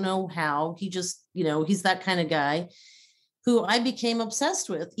 I don't know how. He just, he's that kind of guy who I became obsessed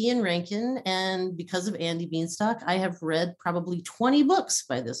with, Ian Rankin. And because of Andy Beanstalk, I have read probably 20 books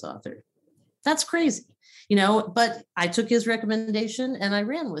by this author. That's crazy, but I took his recommendation and I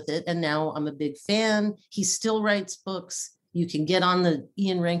ran with it. And now I'm a big fan. He still writes books. You can get on the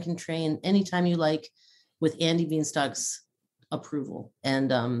Ian Rankin train anytime you like with Andy Beanstalk's approval. And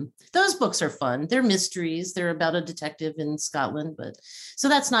those books are fun. They're mysteries. They're about a detective in Scotland, so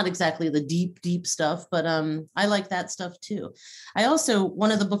that's not exactly the deep stuff, but I like that stuff too.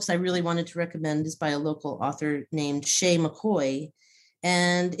 One of the books I really wanted to recommend is by a local author named Shay McCoy,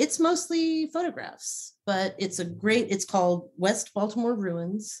 and it's mostly photographs, but it's called West Baltimore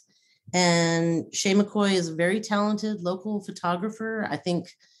Ruins. And Shay McCoy is a very talented local photographer. I think,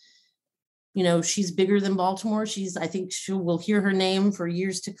 she's bigger than Baltimore. I think we'll hear her name for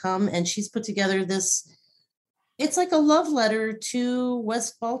years to come. And she's put together it's like a love letter to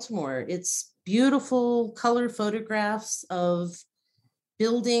West Baltimore. It's beautiful color photographs of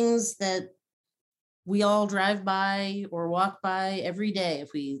buildings that we all drive by or walk by every day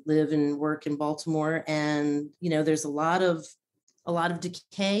if we live and work in Baltimore. And, there's a lot of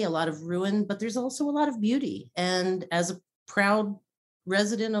decay, a lot of ruin, but there's also a lot of beauty. And as a proud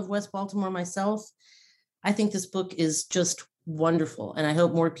resident of West Baltimore myself, I think this book is just wonderful. And I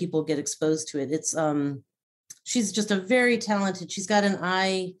hope more people get exposed to it. It's, she's just a very talented, she's got an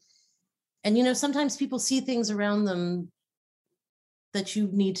eye. And, sometimes people see things around them that you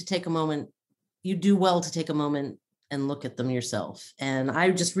need to take a moment. You do well to take a moment and look at them yourself. And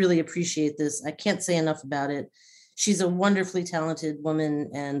I just really appreciate this. I can't say enough about it. She's a wonderfully talented woman,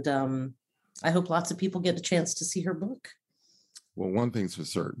 and I hope lots of people get a chance to see her book. Well, one thing's for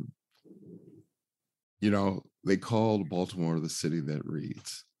certain. They called Baltimore the city that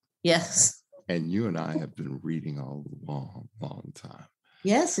reads. Yes. And you and I have been reading all the long time.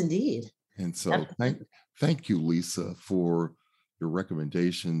 Yes, indeed. And so thank you, Lisa, for your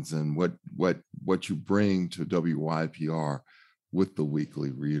recommendations and what you bring to WYPR with the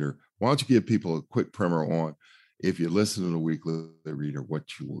Weekly Reader. Why don't you give people a quick primer on, if you listen to the Weekly Reader,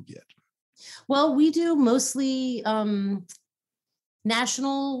 what you will get? Well, we do mostly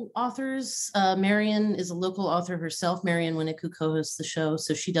national authors. Marian is a local author herself, Marian Winnick, who co-hosts the show.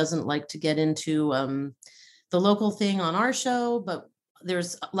 So she doesn't like to get into the local thing on our show, but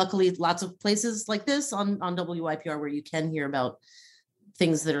there's luckily lots of places like this on WYPR where you can hear about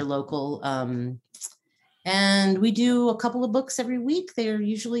things that are local. And we do a couple of books every week. They are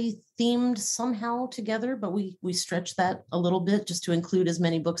usually themed somehow together, but we stretch that a little bit just to include as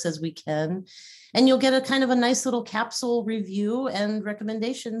many books as we can. And you'll get a kind of a nice little capsule review and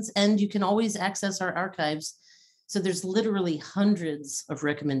recommendations, and you can always access our archives. So there's literally hundreds of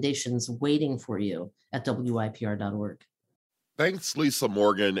recommendations waiting for you at WYPR.org. Thanks, Lisa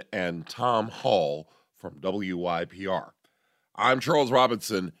Morgan and Tom Hall from WYPR. I'm Charles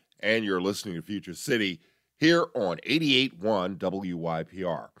Robinson, and you're listening to Future City here on 88.1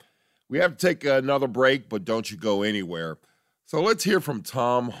 WYPR. We have to take another break, but don't you go anywhere. So let's hear from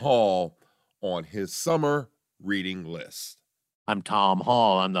Tom Hall on his summer reading list. I'm Tom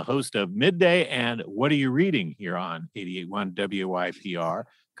Hall. I'm the host of Midday and What Are You Reading here on 88.1 WYPR. A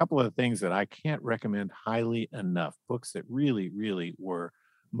couple of things that I can't recommend highly enough, books that really, really were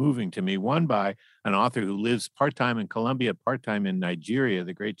moving to me. One by an author who lives part-time in Colombia, part-time in Nigeria,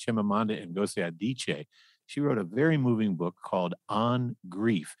 the great Chimamanda Ngozi Adichie. She wrote a very moving book called On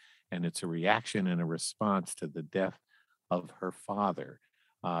Grief, and it's a reaction and a response to the death of her father.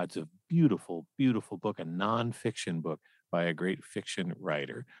 It's a beautiful, beautiful book, a nonfiction book by a great fiction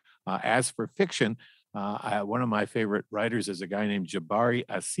writer. As for fiction, one of my favorite writers is a guy named Jabari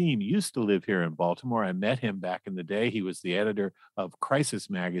Asim. Used to live here in Baltimore. I met him back in the day. He was the editor of Crisis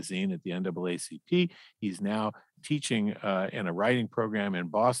Magazine at the NAACP. He's now teaching in a writing program in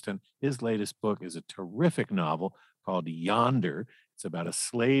Boston. His latest book is a terrific novel called Yonder. It's about a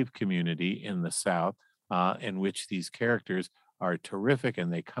slave community in the South in which these characters are terrific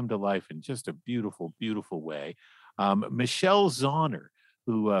and they come to life in just a beautiful, beautiful way. Michelle Zauner,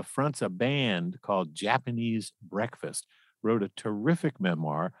 who fronts a band called Japanese Breakfast, wrote a terrific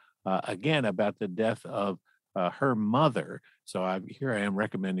memoir, again, about the death of her mother. So here I am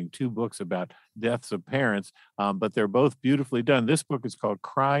recommending two books about deaths of parents, but they're both beautifully done. This book is called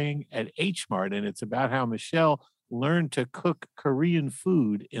Crying at H Mart, and it's about how Michelle learned to cook Korean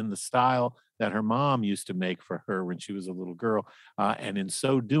food in the style that her mom used to make for her when she was a little girl, and in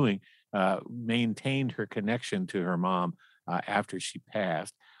so doing, maintained her connection to her mom after she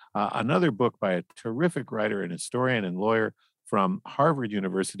passed. Another book by a terrific writer and historian and lawyer from Harvard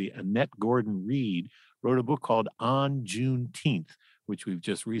University, Annette Gordon-Reed, wrote a book called On Juneteenth, which we've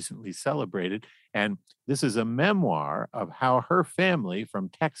just recently celebrated. And this is a memoir of how her family from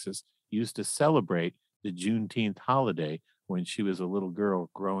Texas used to celebrate the Juneteenth holiday when she was a little girl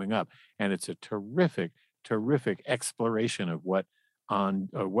growing up. And it's a terrific, terrific exploration of what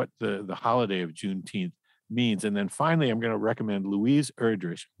the holiday of Juneteenth means. And then finally, I'm going to recommend Louise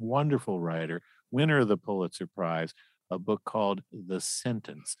Erdrich, wonderful writer, winner of the Pulitzer Prize, a book called The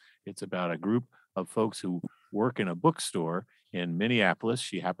Sentence. It's about a group of folks who work in a bookstore in Minneapolis.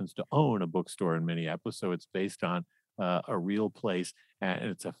 She happens to own a bookstore in Minneapolis, so it's based on a real place, and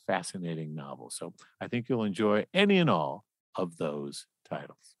it's a fascinating novel. So I think you'll enjoy any and all of those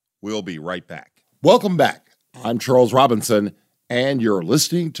titles. We'll be right back. Welcome back. I'm Charles Robinson, and you're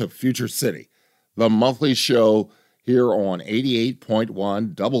listening to Future City, the monthly show here on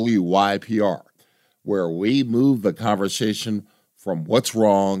 88.1 WYPR, where we move the conversation from what's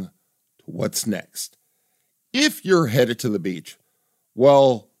wrong to what's next. If you're headed to the beach,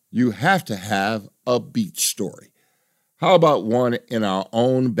 well, you have to have a beach story. How about one in our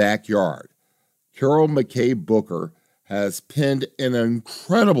own backyard? Carol McKay Booker has penned an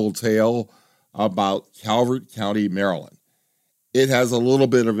incredible tale about Calvert County, Maryland. It has a little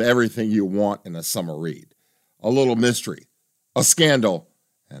bit of everything you want in a summer read. A little mystery, a scandal,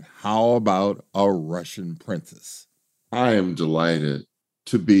 and how about a Russian princess? I am delighted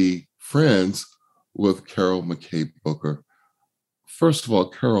to be friends with Carol McKay Booker. First of all,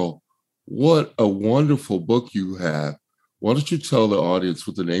 Carol, what a wonderful book you have. Why don't you tell the audience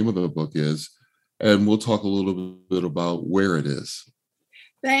what the name of the book is, and we'll talk a little bit about where it is.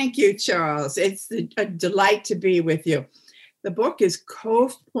 Thank you, Charles. It's a delight to be with you. The book is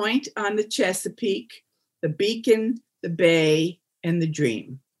Cove Point on the Chesapeake, The Beacon, The Bay, and The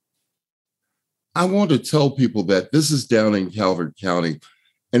Dream. I want to tell people that this is down in Calvert County.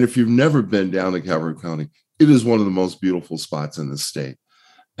 And if you've never been down to Calvert County, it is one of the most beautiful spots in the state.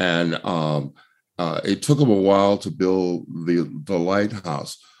 And it took them a while to build the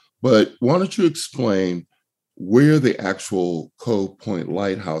lighthouse. But why don't you explain where the actual Cove Point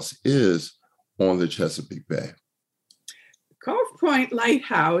Lighthouse is on the Chesapeake Bay? Cove Point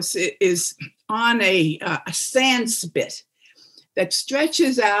Lighthouse is on a sand spit that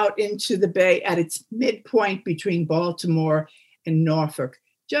stretches out into the bay at its midpoint between Baltimore and Norfolk,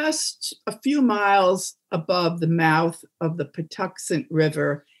 just a few miles above the mouth of the Patuxent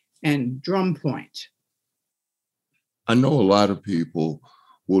River and Drum Point. I know a lot of people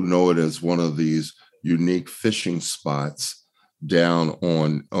will know it as one of these unique fishing spots down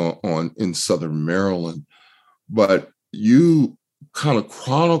on in Southern Maryland, but you kind of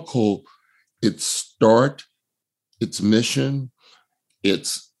chronicle its start, its mission,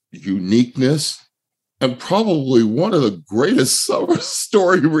 its uniqueness, and probably one of the greatest summer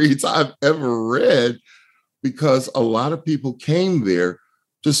story reads I've ever read, because a lot of people came there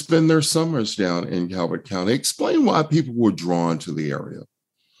to spend their summers down in Calvert County. Explain why people were drawn to the area.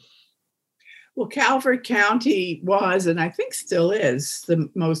 Well, Calvert County was, and I think still is, the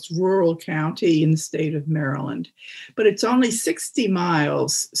most rural county in the state of Maryland, but it's only 60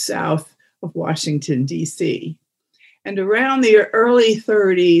 miles south of Washington, D.C. And around the early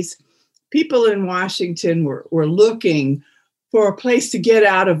 30s, people in Washington were looking for a place to get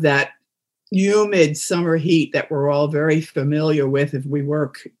out of that humid summer heat that we're all very familiar with if we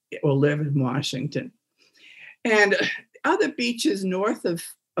work or live in Washington. And other beaches north of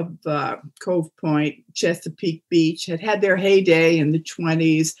Cove Point, Chesapeake Beach, had their heyday in the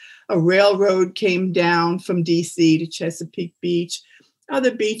 20s. A railroad came down from DC to Chesapeake Beach.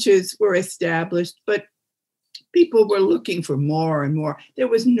 Other beaches were established, but people were looking for more and more. There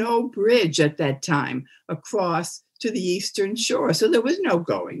was no bridge at that time across to the Eastern Shore, so there was no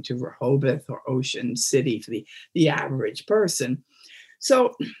going to Rehoboth or Ocean City for the average person.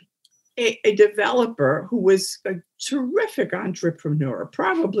 So a developer who was a terrific entrepreneur,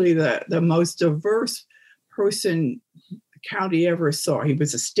 probably the most diverse person county ever saw. He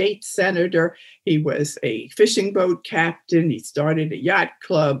was a state senator. He was a fishing boat captain. He started a yacht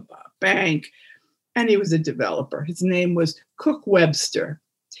club, a bank, and he was a developer. His name was Cook Webster.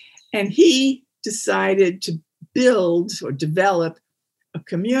 And he decided to build or develop a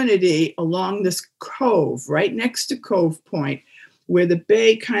community along this cove, right next to Cove Point, where the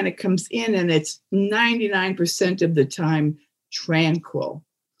bay kind of comes in, and it's 99% of the time tranquil.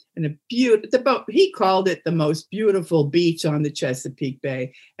 And he called it the most beautiful beach on the Chesapeake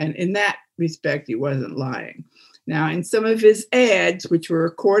Bay. And in that respect, he wasn't lying. Now, in some of his ads, which were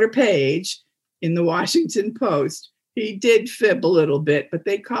a quarter page in the Washington Post, he did fib a little bit, but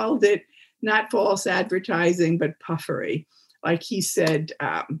they called it not false advertising, but puffery. Like he said,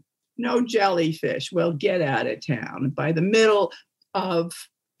 no jellyfish. Well, get out of town. By the middle of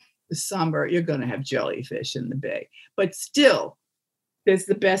the summer, you're going to have jellyfish in the bay. But still, there's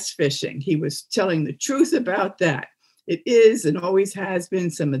the best fishing. He was telling the truth about that. It is and always has been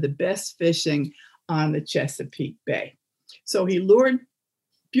some of the best fishing on the Chesapeake Bay. So he lured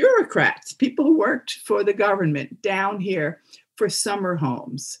bureaucrats, people who worked for the government, down here for summer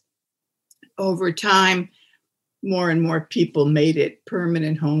homes. Over time, more and more people made it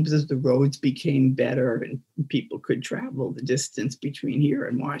permanent homes as the roads became better and people could travel the distance between here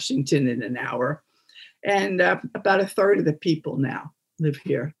and Washington in an hour. And about a third of the people now live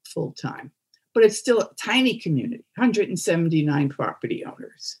here full time. But it's still a tiny community, 179 property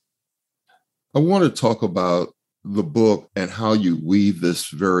owners. I want to talk about the book and how you weave this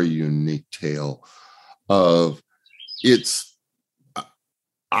very unique tale of its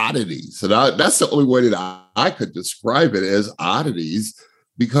oddities. And that's the only way that I could describe it, as oddities,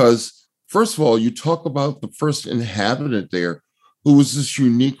 because first of all, you talk about the first inhabitant there, who was this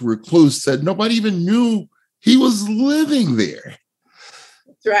unique recluse that nobody even knew he was living there.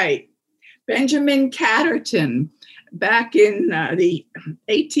 That's right. Benjamin Catterton, back in the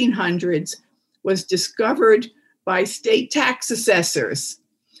 1800s, was discovered by state tax assessors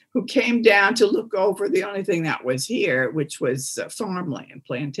who came down to look over the only thing that was here, which was farmland,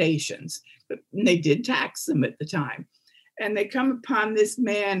 plantations. But they did tax them at the time. And they come upon this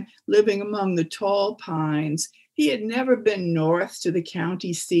man living among the tall pines. He had never been north to the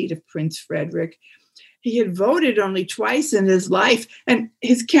county seat of Prince Frederick. He had voted only twice in his life, and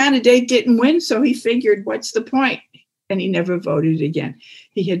his candidate didn't win, so he figured, what's the point? And he never voted again.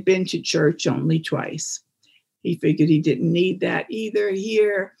 He had been to church only twice. He figured he didn't need that either.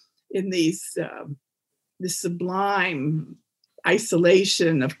 Here in this sublime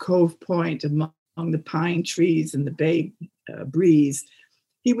isolation of Cove Point among the pine trees and the bay breeze,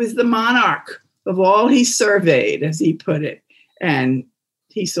 he was the monarch of all he surveyed, as he put it, and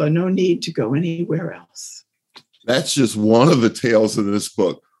he saw no need to go anywhere else. That's just one of the tales in this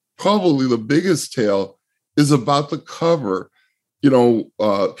book. Probably the biggest tale is about the cover. You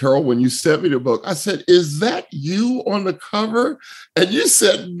know, Carol, when you sent me the book, I said, is that you on the cover? And you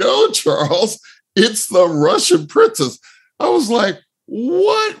said, no, Charles, it's the Russian princess. I was like,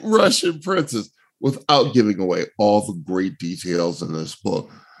 what Russian princess? Without giving away all the great details in this book,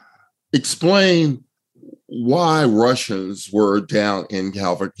 explain why Russians were down in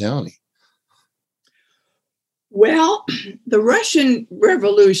Calvert County. Well, the Russian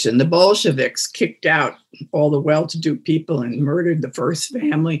Revolution, the Bolsheviks kicked out all the well-to-do people and murdered the first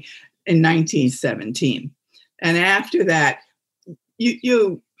family in 1917. And after that,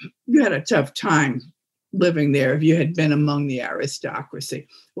 you had a tough time living there if you had been among the aristocracy.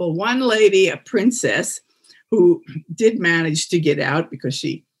 Well, one lady, a princess, who did manage to get out because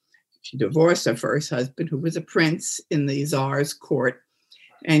she divorced her first husband, who was a prince in the Tsar's court,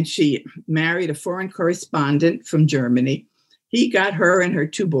 and she married a foreign correspondent from Germany. He got her and her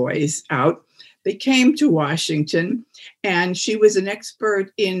two boys out. They came to Washington, and she was an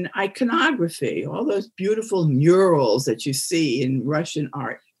expert in iconography, all those beautiful murals that you see in Russian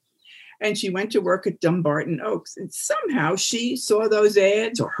art. And she went to work at Dumbarton Oaks, and somehow she saw those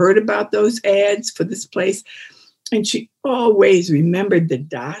ads or heard about those ads for this place. And she always remembered the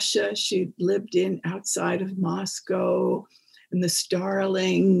dacha she lived in outside of Moscow, and the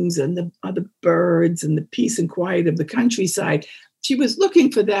starlings and the other birds and the peace and quiet of the countryside. She was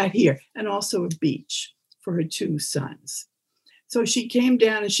looking for that here, and also a beach for her two sons. So she came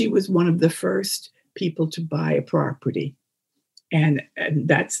down, and she was one of the first people to buy a property. And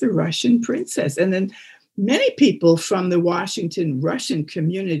that's the Russian princess. And then many people from the Washington Russian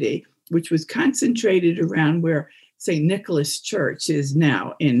community, which was concentrated around where St. Nicholas Church is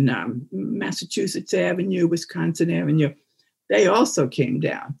now in Massachusetts Avenue, Wisconsin Avenue, they also came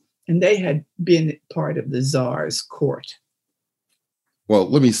down, and they had been part of the Tsar's court. Well,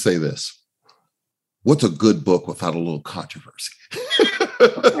 let me say this. what's a good book without a little controversy?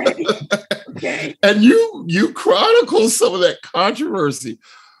 Okay. And you chronicle some of that controversy.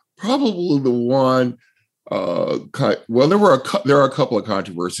 Probably the one. Well, there are a couple of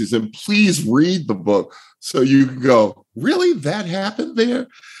controversies, and please read the book so you can go, really, that happened there?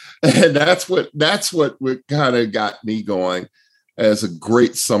 And that's what kind of got me going as a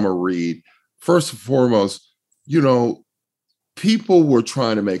great summer read. First and foremost, people were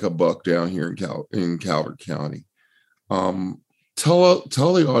trying to make a buck down here in Calvert County. Tell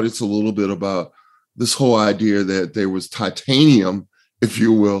the audience a little bit about this whole idea that there was titanium, if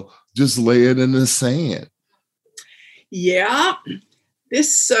you will, just lay it in the sand. Yeah.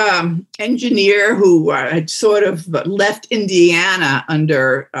 This engineer who had sort of left Indiana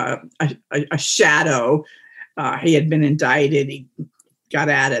under a shadow, he had been indicted. He got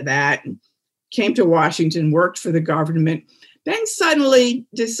out of that and came to Washington, worked for the government, then suddenly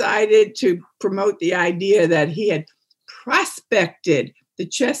decided to promote the idea that he had prospected the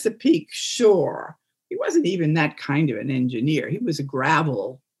Chesapeake shore. He wasn't even that kind of an engineer. He was a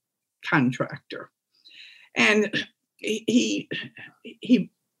gravel contractor. And he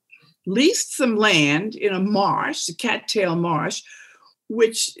leased some land in a marsh, the Cattail Marsh,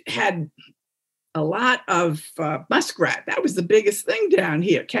 which had a lot of muskrat. That was the biggest thing down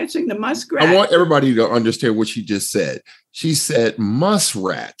here, catching the muskrat. I want everybody to understand what she just said. She said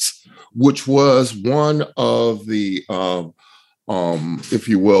muskrats, which was one of the, if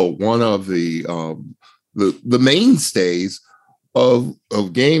you will, one of the mainstays of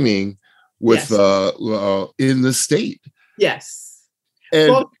gaming with in the state. Yes. And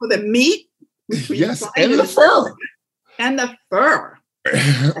both for the meat, yes, and the fur. And the fur.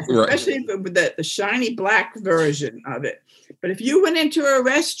 Right. Especially with the shiny black version of it. But if you went into a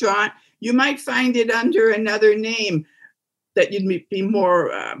restaurant, you might find it under another name that you'd be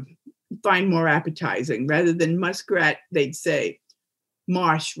more find more appetizing. Rather than muskrat, they'd say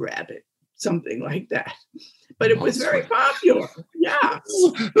marsh rabbit, something like that. But it was very popular. Yeah.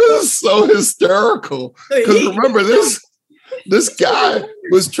 This is so hysterical. Because remember, this guy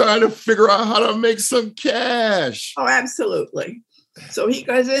was trying to figure out how to make some cash. Oh, absolutely. So he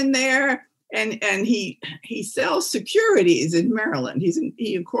goes in there and he sells securities in Maryland.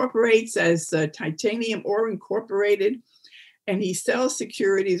 He incorporates as Titanium Ore Incorporated, and he sells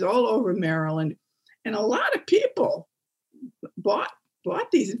securities all over Maryland. And a lot of people bought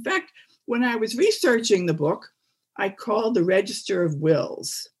these. In fact, when I was researching the book, I called the Register of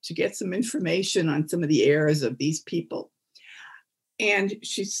Wills to get some information on some of the heirs of these people. And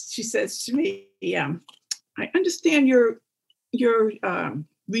she says to me, I understand you're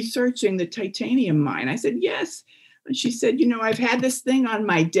researching the titanium mine. I said, yes. And she said, I've had this thing on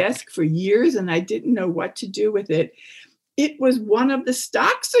my desk for years and I didn't know what to do with it. It was one of the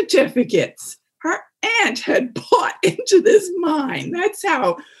stock certificates her aunt had bought into this mine. That's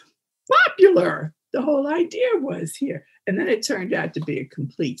how popular the whole idea was here. And then it turned out to be a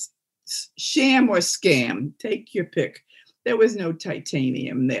complete sham or scam. Take your pick. There was no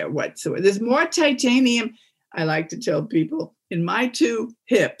titanium there whatsoever. There's more titanium, I like to tell people, in my two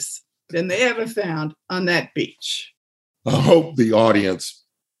hips than they ever found on that beach. I hope the audience,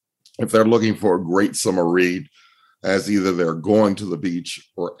 if they're looking for a great summer read, as either they're going to the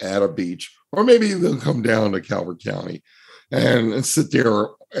beach or at a beach, or maybe they'll come down to Calvert County and sit there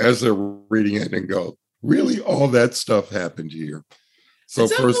as they're reading it and go, really, all that stuff happened here. So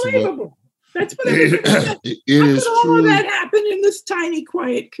it's first of all, that's what it is all truly, that happened in this tiny,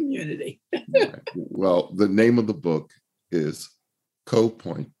 quiet community. Right. Well, the name of the book is Cove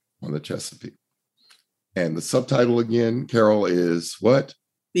Point on the Chesapeake. And the subtitle again, Carol, is what?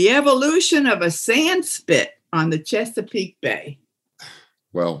 The Evolution of a Sand Spit on the Chesapeake Bay.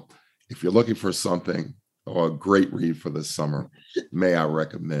 Well, if you're looking for something or a great read for this summer, may I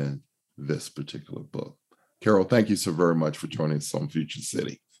recommend this particular book. Carol, thank you so very much for joining us on Future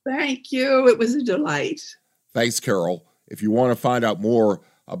City. Thank you. It was a delight. Thanks, Carol. If you want to find out more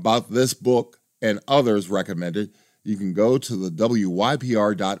about this book and others recommended, you can go to the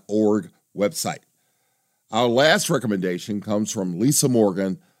WYPR.org website. Our last recommendation comes from Lisa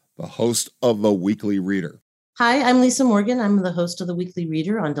Morgan, the host of The Weekly Reader. Hi, I'm Lisa Morgan. I'm the host of The Weekly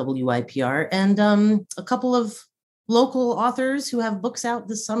Reader on WYPR, and a couple of local authors who have books out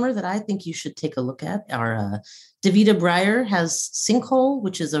this summer that I think you should take a look at are Davida Breyer has Sinkhole,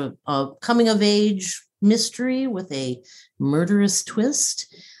 which is a coming-of-age mystery with a murderous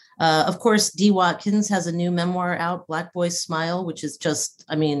twist. Of course, Dee Watkins has a new memoir out, Black Boy Smile, which is just,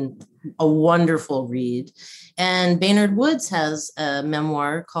 a wonderful read. And Baynard Woods has a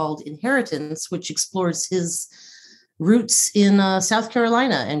memoir called Inheritance, which explores his roots in South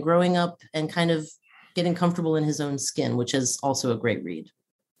Carolina and growing up and kind of getting comfortable in his own skin, which is also a great read.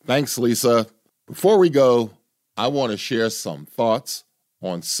 Thanks, Lisa. Before we go, I want to share some thoughts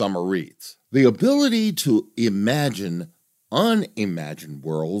on summer reads. The ability to imagine unimagined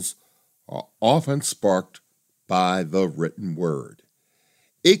worlds are often sparked by the written word.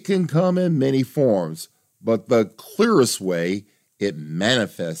 It can come in many forms, but the clearest way it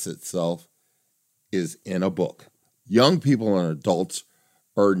manifests itself is in a book. Young people and adults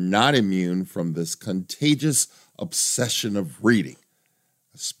are not immune from this contagious obsession of reading,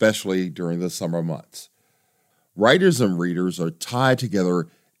 especially during the summer months. Writers and readers are tied together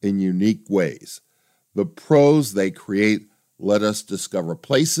in unique ways. The prose they create let us discover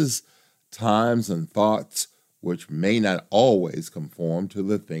places, times, and thoughts which may not always conform to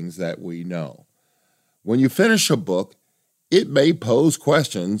the things that we know. When you finish a book, it may pose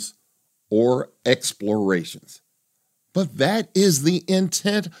questions or explorations. But that is the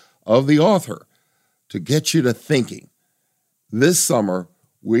intent of the author, to get you to thinking. This summer,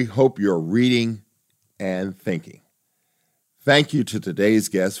 we hope you're reading and thinking. Thank you to today's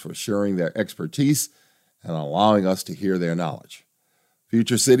guests for sharing their expertise and allowing us to hear their knowledge.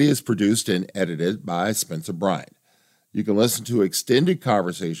 Future City is produced and edited by Spencer Bryant. You can listen to extended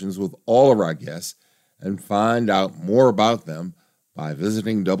conversations with all of our guests and find out more about them by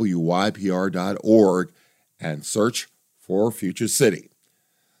visiting wypr.org and search for Future City.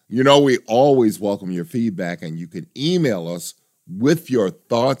 You know, we always welcome your feedback, and you can email us with your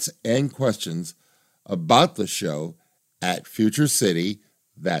thoughts and questions about the show at Future City,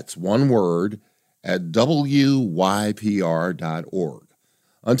 that's one word, at wypr.org.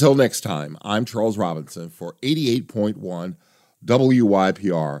 Until next time, I'm Charles Robinson for 88.1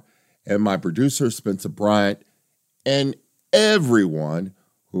 WYPR and my producer, Spencer Bryant, and everyone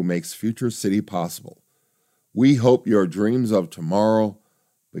who makes Future City possible. We hope your dreams of tomorrow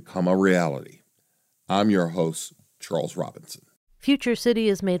become a reality. I'm your host, Charles Robinson. Future City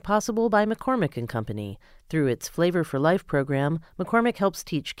is made possible by McCormick & Company. Through its Flavor for Life program, McCormick helps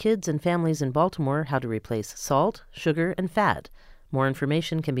teach kids and families in Baltimore how to replace salt, sugar, and fat. More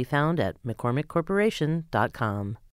information can be found at mccormickcorporation.com.